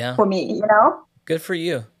security Yeah. for me. Good for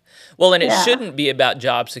you. Well, and it Yeah. shouldn't be about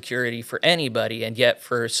job security for anybody, and yet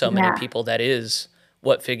for so many Yeah. people, that is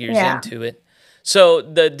what figures Yeah. into it. So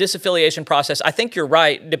the disaffiliation process, I think you're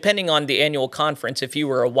right. Depending on the annual conference, if you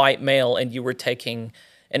were a white male and you were taking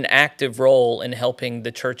an active role in helping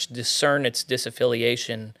the church discern its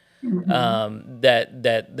disaffiliation,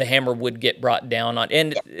 that the hammer would get brought down on.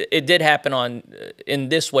 And it did happen in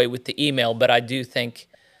this way with the email, but I do think,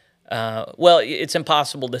 well, it's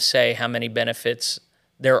impossible to say how many benefits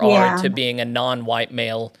there are Yeah. to being a non-white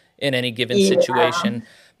male in any given Yeah. situation.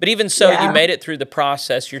 But even so, you Yeah. made it through the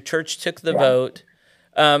process. Your church took the Yeah. vote.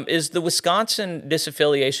 Is the Wisconsin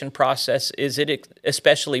disaffiliation process, is it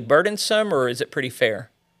especially burdensome, or is it pretty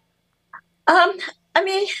fair? Um, I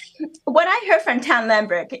mean, what I heard from Tom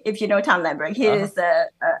Lambert, if you know Tom Lambert, he Uh-huh. is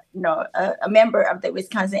a member of the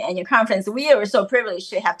Wisconsin Annual Conference. We are so privileged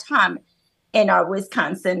to have Tom in our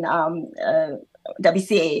Wisconsin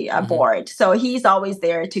WCA Mm-hmm. board. So he's always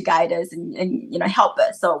there to guide us and help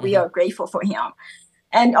us. So we Mm-hmm. are grateful for him.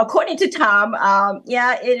 And according to Tom,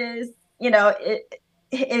 yeah, it is. It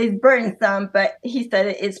is burdensome, but he said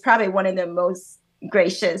it's probably one of the most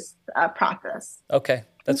gracious process. Okay,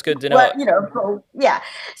 that's good to know. Well, so yeah.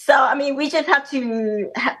 So I mean, we just have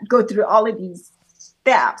to go through all of these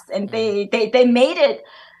steps, and they made it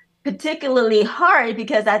particularly hard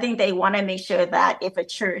because I think they want to make sure that if a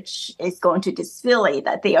church is going to disfiliate,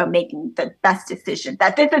 that they are making the best decision,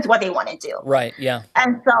 that this is what they want to do. Right, yeah.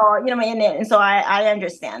 And so, and so I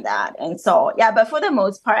understand that. And so, yeah, but for the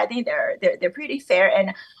most part, I think they're pretty fair.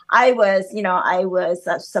 And I was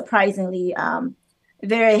surprisingly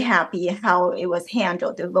very happy how it was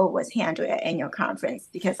handled. The vote was handled at annual conference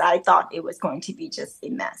because I thought it was going to be just a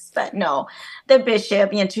mess. But no, the bishop,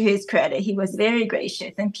 to his credit, he was very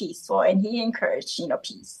gracious and peaceful, and he encouraged,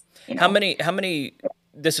 peace. How many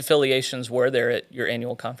disaffiliations were there at your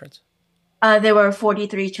annual conference? There were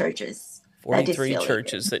 43 churches. 43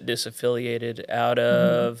 churches that disaffiliated out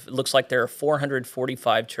of, it looks like there are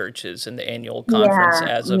 445 churches in the annual conference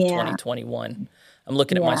as of 2021. I'm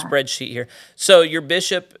looking at my spreadsheet here. So your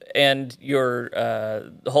bishop and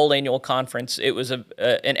the whole annual conference, it was an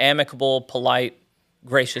amicable, polite,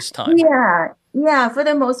 gracious time. Yeah, for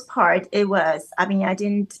the most part, it was. I mean, I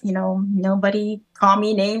didn't, nobody call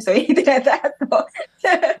me names or anything like that. So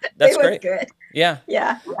That's it was great. good. Yeah.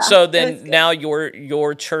 Yeah. So then now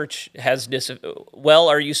your church has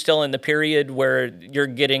are you still in the period where you're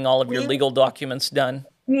getting all of your legal documents done?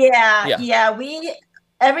 Yeah.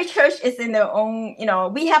 Every church is in their own,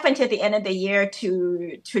 we have until the end of the year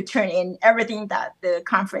to turn in everything that the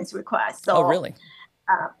conference requests. So, oh, really?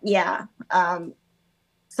 Yeah.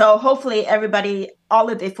 So hopefully all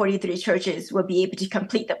of the 43 churches will be able to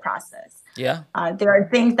complete the process. Yeah. There are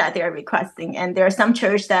things that they're requesting, and there are some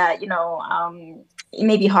churches that, it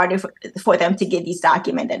may be harder for them to get these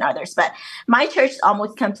documents than others. But my church is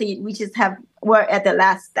almost complete. We're at the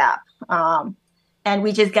last step. And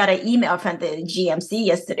we just got an email from the GMC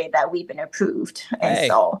yesterday that we've been approved. And hey,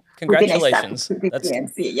 so congratulations. We've been accepted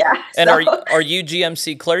to the GMC, yeah. And are you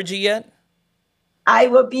GMC clergy yet? I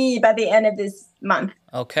will be by the end of this month.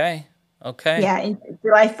 Okay. Yeah, in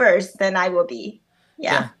July 1st, then I will be.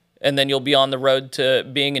 Yeah. And then you'll be on the road to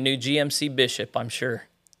being a new GMC bishop, I'm sure.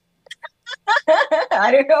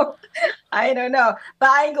 I don't know. But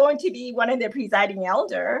I'm going to be one of the presiding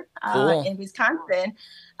elder in Wisconsin.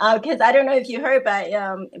 Because I don't know if you heard, but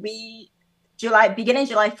beginning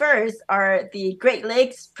July 1st, the Great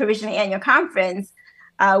Lakes Provisional Annual Conference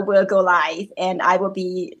will go live, and I've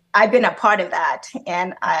been a part of that.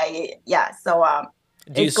 And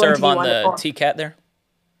do you serve on the TCAT there?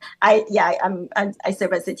 I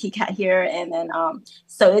serve as a TCAT here, and then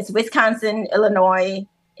so it's Wisconsin, Illinois,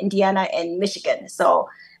 Indiana, and Michigan. So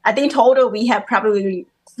I think total we have probably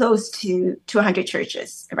close to 200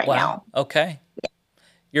 churches right now. Okay.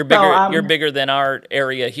 You're bigger. You're bigger than our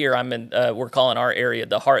area here. I'm in. We're calling our area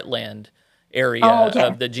the Heartland area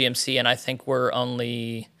of the GMC, and I think we're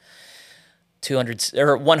only 200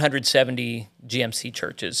 or 170 GMC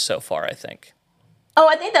churches so far, I think. Oh,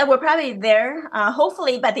 I think that we're probably there.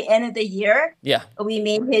 Hopefully, by the end of the year, Yeah. we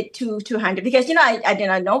may hit 200. Because I did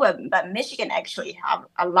not know, but Michigan actually have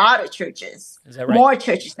a lot of churches, Is that right? more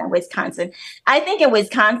churches than Wisconsin. I think in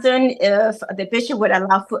Wisconsin, if the bishop would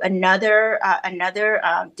allow for another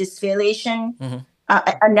disaffiliation,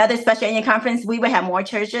 another special annual conference, we would have more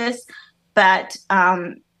churches. But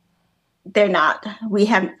they're not. They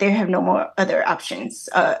have no more other options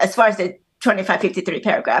as far as the 2553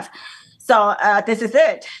 paragraph. So this is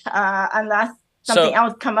it, unless something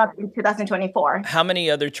else come up in 2024. How many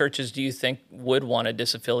other churches do you think would want to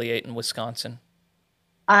disaffiliate in Wisconsin?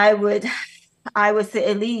 I would say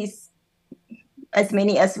at least as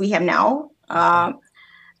many as we have now. Okay.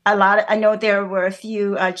 I know there were a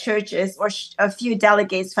few churches or a few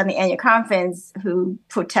delegates from the annual conference who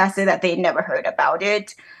protested that they never heard about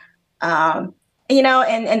it. And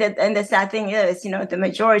the sad thing is, the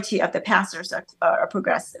majority of the pastors are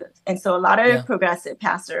progressive. And so a lot of progressive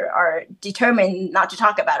pastors are determined not to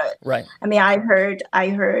talk about it. Right. I mean, I heard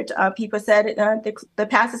people said, the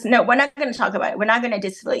pastors, no, we're not going to talk about it. We're not going to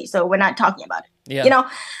disaffiliate. So we're not talking about it. Yeah.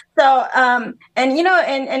 So,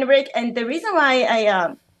 and Rick, and the reason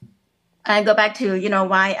why I go back to,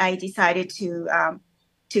 why I decided to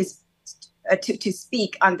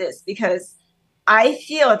speak on this, because I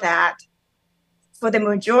feel that for the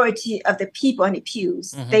majority of the people in the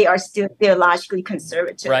pews, they are still theologically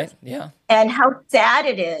conservative. Right. Yeah. And how sad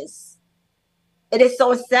it is. It is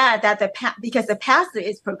so sad that because the pastor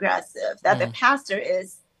is progressive, that the pastor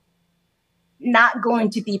is not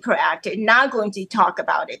going to be proactive, not going to talk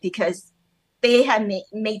about it, because they have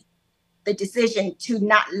made the decision to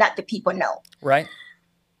not let the people know. Right.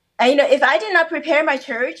 And, if I did not prepare my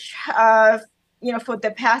church, for the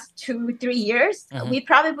past 2-3 years, we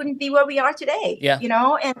probably wouldn't be where we are today. Yeah.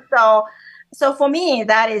 And so for me,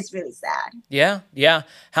 that is really sad. Yeah. Yeah.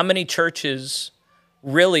 How many churches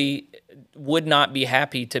really would not be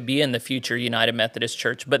happy to be in the future United Methodist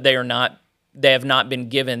Church, but they have not been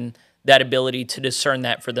given that ability to discern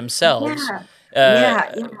that for themselves.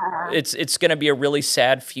 Yeah. It's going to be a really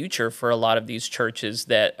sad future for a lot of these churches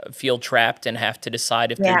that feel trapped and have to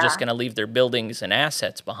decide if they're just going to leave their buildings and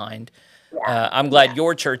assets behind. I'm glad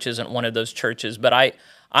your church isn't one of those churches, but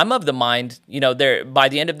I'm of the mind, by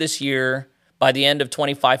the end of this year, by the end of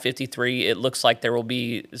 2553, it looks like there will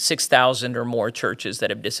be 6,000 or more churches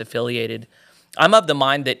that have disaffiliated. I'm of the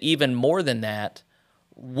mind that even more than that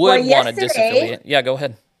would want to disaffiliate. Yeah, go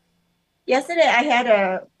ahead. Yesterday, I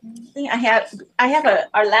have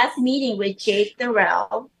our last meeting with Jake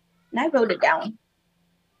Thorell, and I wrote it down.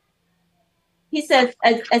 He said,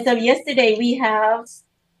 as of yesterday, we have,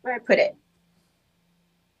 where I put it,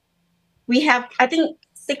 we have, I think,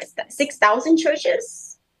 6,000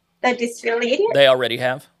 churches that disaffiliated. They already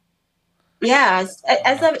have? Yeah,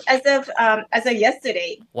 as of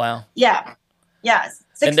yesterday. Wow. Yeah. Yes.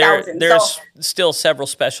 6,000. And there's still several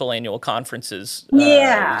special annual conferences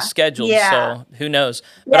scheduled, so who knows?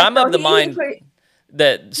 But I'm of the mind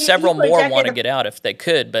that several more want to get out if they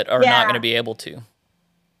could, but are not going to be able to.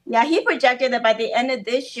 Yeah, he projected that by the end of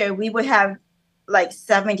this year, we would have like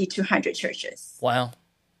 7,200 churches. Wow.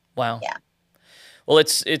 Yeah. Well,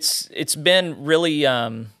 it's been really.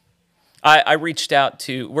 I reached out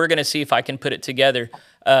to. We're going to see if I can put it together.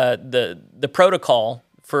 The protocol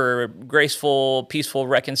for graceful, peaceful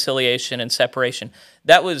reconciliation and separation.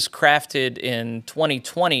 That was crafted in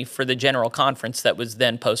 2020 for the general conference that was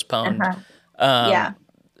then postponed.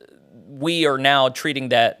 We are now treating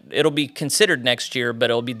that. It'll be considered next year, but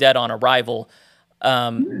it'll be dead on arrival.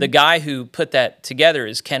 The guy who put that together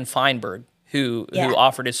is Ken Feinberg, who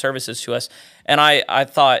offered his services to us. And I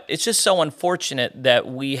thought it's just so unfortunate that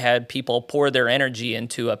we had people pour their energy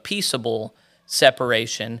into a peaceable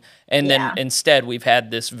separation, and then instead we've had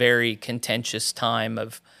this very contentious time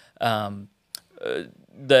of the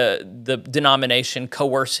denomination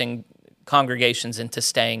coercing congregations into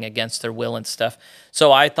staying against their will and stuff.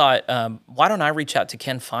 So I thought, why don't I reach out to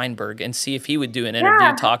Ken Feinberg and see if he would do an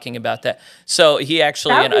interview talking about that? So he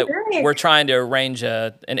actually, we're trying to arrange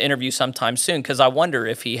an interview sometime soon, because I wonder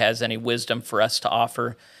if he has any wisdom for us to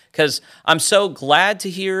offer. Because I'm so glad to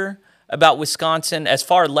hear about Wisconsin, as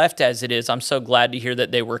far left as it is. I'm so glad to hear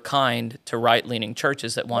that they were kind to right-leaning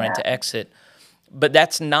churches that wanted to exit. But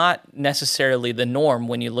that's not necessarily the norm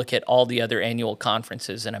when you look at all the other annual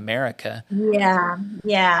conferences in America.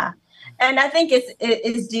 Yeah. And I think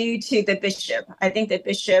it's due to the bishop. I think the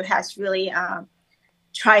bishop has really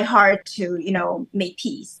tried hard to, make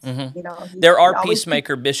peace. There are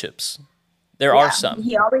peacemaker bishops. There are some.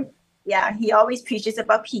 He always preaches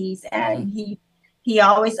about peace, and he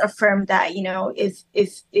always affirmed that,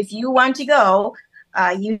 if you want to go,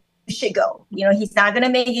 you should go. He's not going to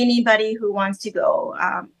make anybody who wants to go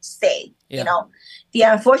stay. Yeah. The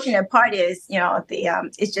unfortunate part is,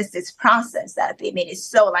 it's just this process that they made it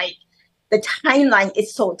so like the timeline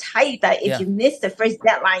is so tight that if you miss the first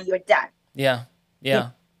deadline, you're done. Yeah.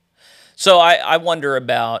 Yeah. So I wonder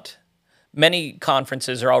about, many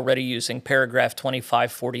conferences are already using paragraph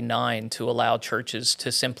 2549 to allow churches to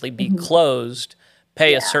simply be closed,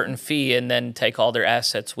 pay a certain fee, and then take all their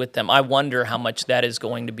assets with them. I wonder how much that is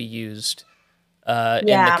going to be used in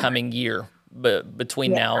the coming year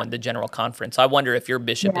between now and the general conference. I wonder if your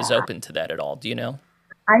bishop is open to that at all. Do you know?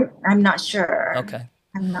 I'm not sure. Okay.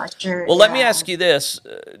 I'm not sure. Well, let me ask you this.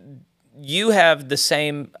 You have the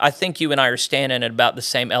same, I think you and I are standing at about the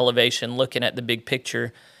same elevation looking at the big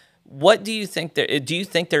picture. What do you think do you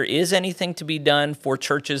think there is anything to be done for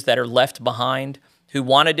churches that are left behind who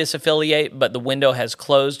want to disaffiliate, but the window has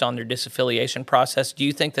closed on their disaffiliation process? Do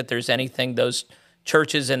you think that there's anything those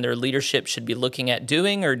churches and their leadership should be looking at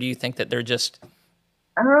doing, or do you think that they're just...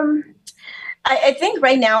 I think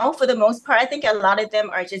right now, for the most part, I think a lot of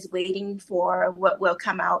them are just waiting for what will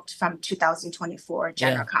come out from 2024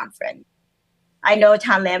 General Conference. I know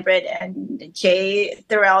Tom Lambert and Jay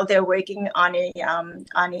Thorell, they're working on a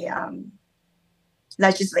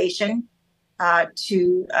legislation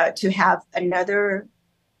to have another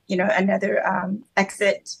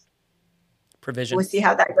exit provision. We'll see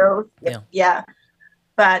how that goes. Yeah.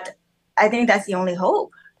 But I think that's the only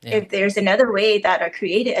hope. Yeah. If there's another way that are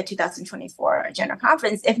created at 2024 General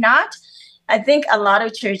Conference. If not, I think a lot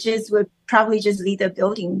of churches would probably just leave the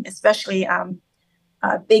building, especially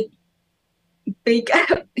big,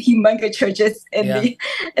 humongous churches in the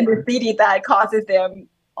city that causes them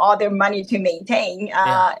all their money to maintain.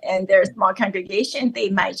 And their small congregation, they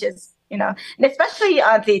might just, and especially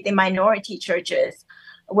the minority churches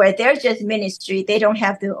where they're just ministry, they don't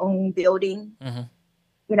have their own building.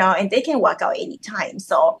 And they can walk out anytime.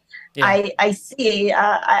 So I see,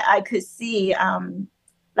 I could see,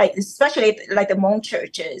 like, especially like the Hmong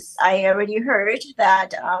churches, I already heard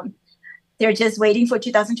that they're just waiting for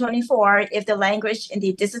 2024. If the language and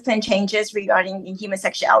the discipline changes regarding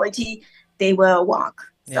homosexuality, they will walk.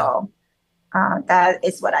 So that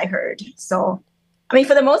is what I heard. So, I mean,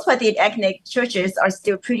 for the most part, the ethnic churches are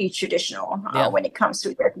still pretty traditional when it comes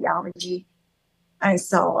to their theology. And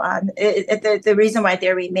so the reason why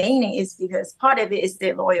they're remaining is because part of it is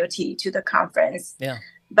their loyalty to the conference,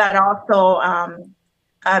 but also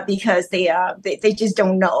because they just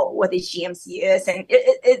don't know what the GMC is, and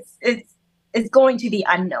it's going to be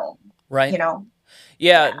unknown, right?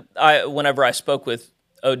 Whenever I spoke with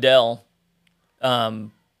Odell,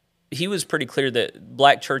 he was pretty clear that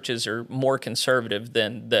black churches are more conservative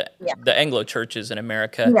than the Anglo churches in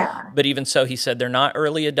America. But even so, he said they're not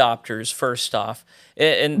early adopters, first off.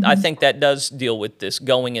 And I think that does deal with this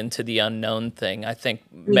going into the unknown thing. I think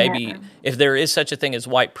maybe if there is such a thing as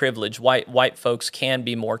white privilege, white folks can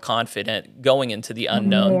be more confident going into the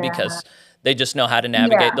unknown because they just know how to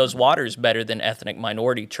navigate those waters better than ethnic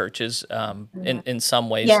minority churches in some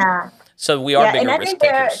ways. So we are bigger risk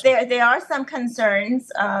takers. And I think there are some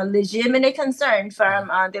concerns, legitimate concern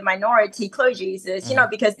from the minority clergy,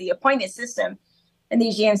 because the appointment system in the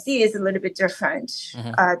GMC is a little bit different.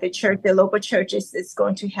 The local churches is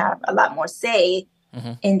going to have a lot more say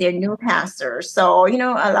in their new pastors. So,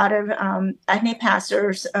 a lot of ethnic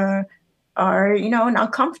pastors are,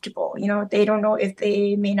 not comfortable. They don't know if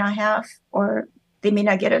they may not have or they may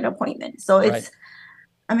not get an appointment. So it's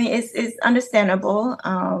understandable,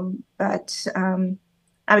 but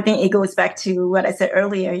I think it goes back to what I said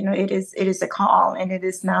earlier. It is a call, and it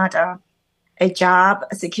is not a job,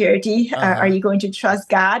 a security. Are you going to trust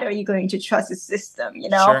God, or are you going to trust the system?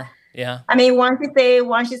 Sure. Yeah. I mean, once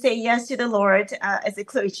you say yes to the Lord as a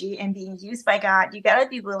clergy and being used by God, you gotta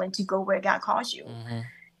be willing to go where God calls you.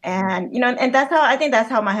 And and that's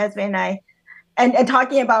how my husband and I, and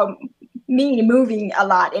talking about me moving a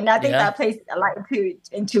lot, and I think that plays a lot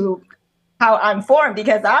into how I'm formed,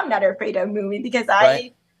 because I'm not afraid of moving, because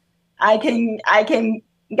I can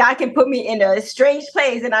God can put me in a strange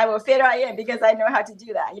place and I will fit right in because I know how to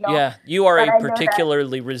do that. Yeah, you are a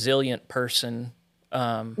particularly resilient person.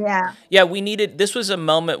 This was a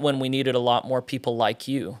moment when we needed a lot more people like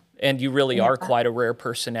you. And you really are quite a rare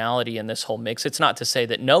personality in this whole mix. It's not to say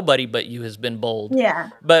that nobody but you has been bold.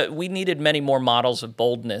 But we needed many more models of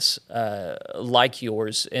boldness like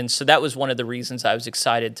yours. And so that was one of the reasons I was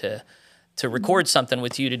excited to record something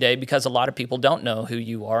with you today, because a lot of people don't know who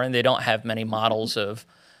you are and they don't have many models of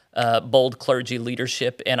bold clergy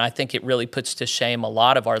leadership. And I think it really puts to shame a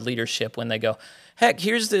lot of our leadership when they go, heck,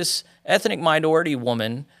 here's this ethnic minority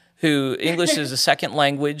woman who English is a second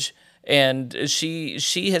language, And she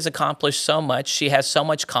has accomplished so much. She has so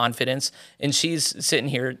much confidence, and she's sitting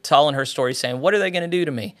here telling her story, saying, "What are they going to do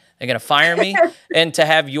to me? They're going to fire me?" And to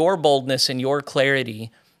have your boldness and your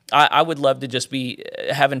clarity, I would love to just be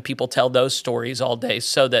having people tell those stories all day,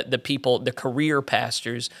 so that the career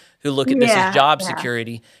pastors who look at this as job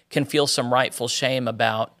security, can feel some rightful shame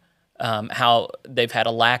about how they've had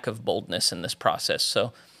a lack of boldness in this process.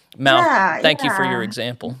 So, Mal, thank you for your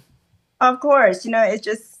example. Of course, it's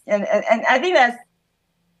just, and I think that's,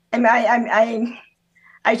 I mean,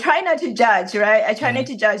 I try not to judge, right? I try not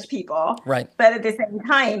to judge people, right? But at the same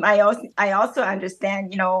time, I also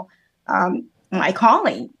understand, my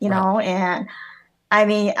calling, and I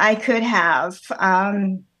mean, I could have,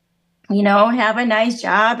 have a nice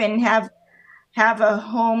job and have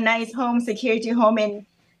a nice home, security home, and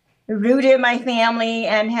rooted my family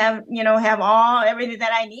and have everything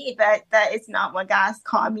that I need, but that is not what God's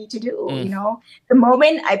called me to do. The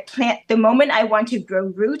moment I want to grow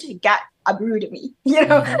root, God uprooted me.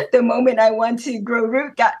 The moment I want to grow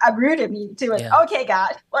root, God uprooted me to it. Yeah. Okay,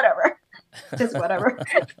 God, whatever, just whatever.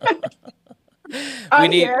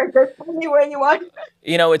 Here, just tell me where you want.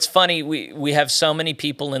 It's funny. We have so many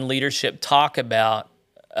people in leadership talk about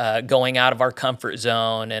going out of our comfort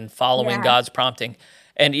zone and following God's prompting.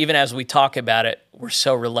 And even as we talk about it, we're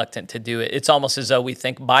so reluctant to do it. It's almost as though we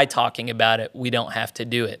think by talking about it, we don't have to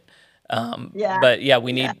do it. But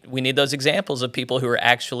we need those examples of people who are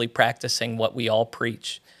actually practicing what we all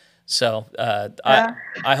preach. So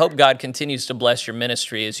I hope God continues to bless your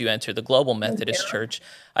ministry as you enter the Global Methodist Church.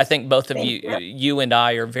 I think both of you and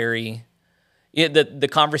I are very. The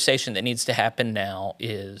conversation that needs to happen now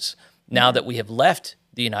is, now that we have left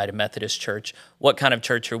the United Methodist Church, what kind of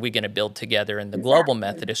church are we going to build together in the Global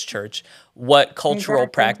Methodist Church? What cultural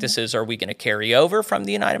practices are we going to carry over from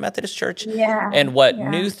the United Methodist Church? And what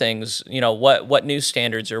new things, what new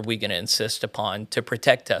standards are we going to insist upon to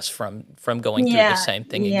protect us from going through the same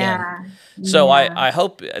thing again? So I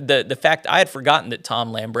hope the fact, I had forgotten that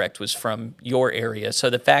Tom Lambrecht was from your area. So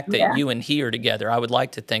the fact that you and he are together, I would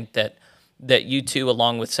like to think that you two,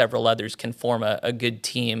 along with several others, can form a good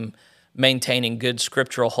team maintaining good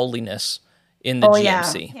scriptural holiness in the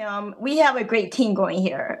GMC. We have a great team going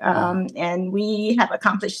here, and we have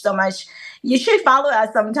accomplished so much. You should follow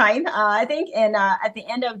us sometime. I think at the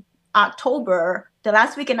end of October, the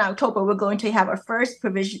last week in October, we're going to have our first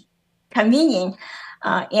convening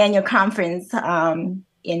annual conference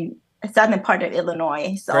in southern part of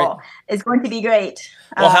Illinois. So it's going to be great.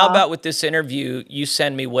 Well, how about with this interview, you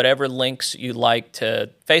send me whatever links you like to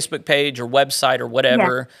Facebook page or website or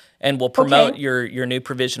whatever, and we'll promote your new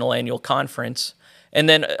provisional annual conference. And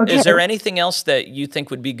then is there anything else that you think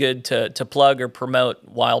would be good to plug or promote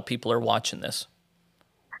while people are watching this?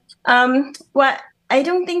 Well, I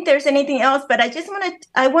don't think there's anything else, but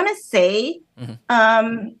I want to say,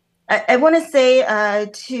 I want to say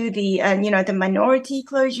to the the minority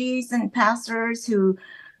clergies and pastors who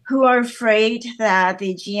are afraid that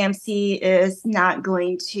the GMC is not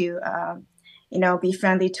going to be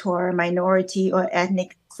friendly toward minority or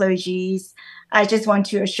ethnic clergies. I just want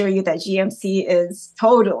to assure you that GMC is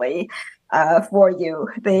totally for you.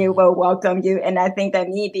 They will welcome you, and I think that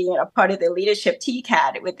me being a part of the leadership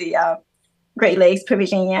TCAT with the Great Lakes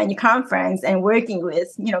Provision Annual Conference and working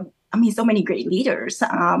with so many great leaders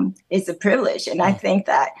is a privilege. And I think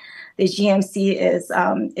that the GMC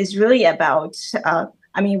is really about,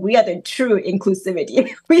 we are the true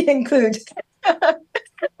inclusivity. We include,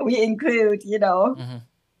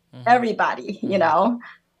 everybody,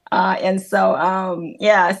 and so,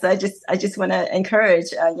 so I just want to encourage,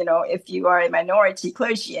 if you are a minority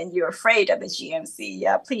clergy and you're afraid of the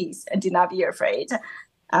GMC, please do not be afraid.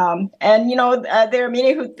 And there are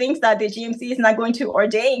many who think that the GMC is not going to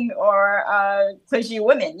ordain or clergy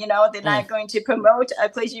women. They're not going to promote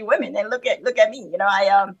clergy women. And look at me.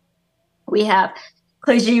 We have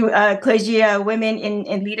clergy women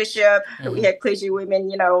in leadership. We have clergy women,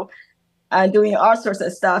 doing all sorts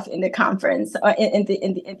of stuff in the conference, in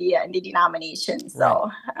the denomination. So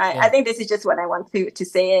I think this is just what I want to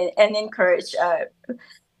say and encourage.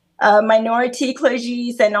 Minority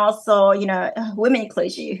clergies and also, women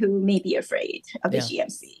clergy who may be afraid of the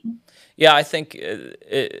GMC. Yeah, I think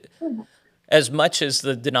as much as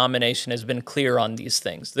the denomination has been clear on these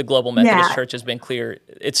things, the Global Methodist Church has been clear,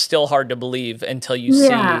 it's still hard to believe until you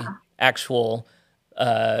see actual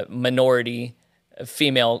minority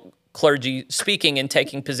female clergy speaking and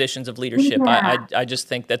taking positions of leadership. I just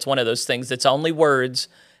think that's one of those things that's only words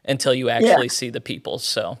until you actually see the people.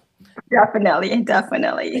 So.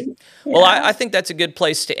 Definitely. Well, I think that's a good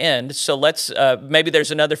place to end. So let's maybe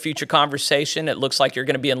there's another future conversation. It looks like you're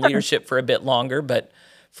going to be in leadership for a bit longer, but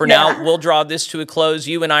for now, we'll draw this to a close.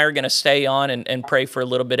 You and I are going to stay on and pray for a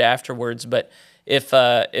little bit afterwards. But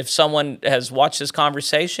if someone has watched this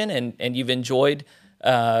conversation and you've enjoyed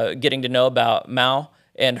getting to know about Mao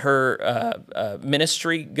and her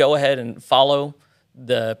ministry, go ahead and follow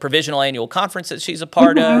the Provisional Annual Conference that she's a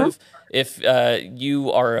part of. If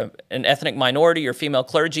you are an ethnic minority or female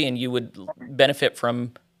clergy and you would benefit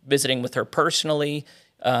from visiting with her personally,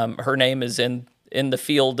 her name is in the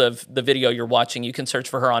field of the video you're watching. You can search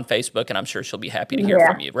for her on Facebook, and I'm sure she'll be happy to hear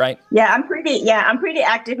from you, right? Yeah, I'm pretty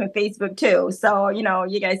active in Facebook too. So,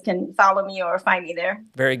 you guys can follow me or find me there.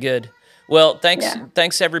 Very good. Well,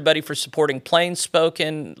 thanks everybody for supporting Plain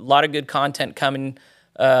Spoken. A lot of good content coming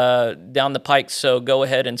down the pike. So go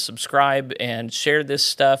ahead and subscribe and share this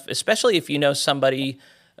stuff, especially if you know somebody.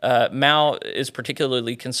 Mao is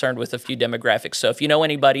particularly concerned with a few demographics. So if you know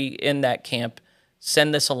anybody in that camp,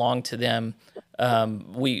 send this along to them.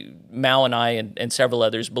 Mao and I and several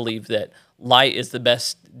others believe that light is the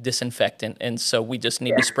best disinfectant. And so we just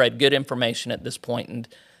need to spread good information at this point. And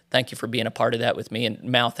thank you for being a part of that with me. And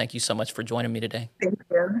Mao, thank you so much for joining me today. Thank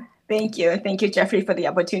you. Thank you. Thank you, Jeffrey, for the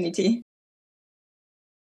opportunity.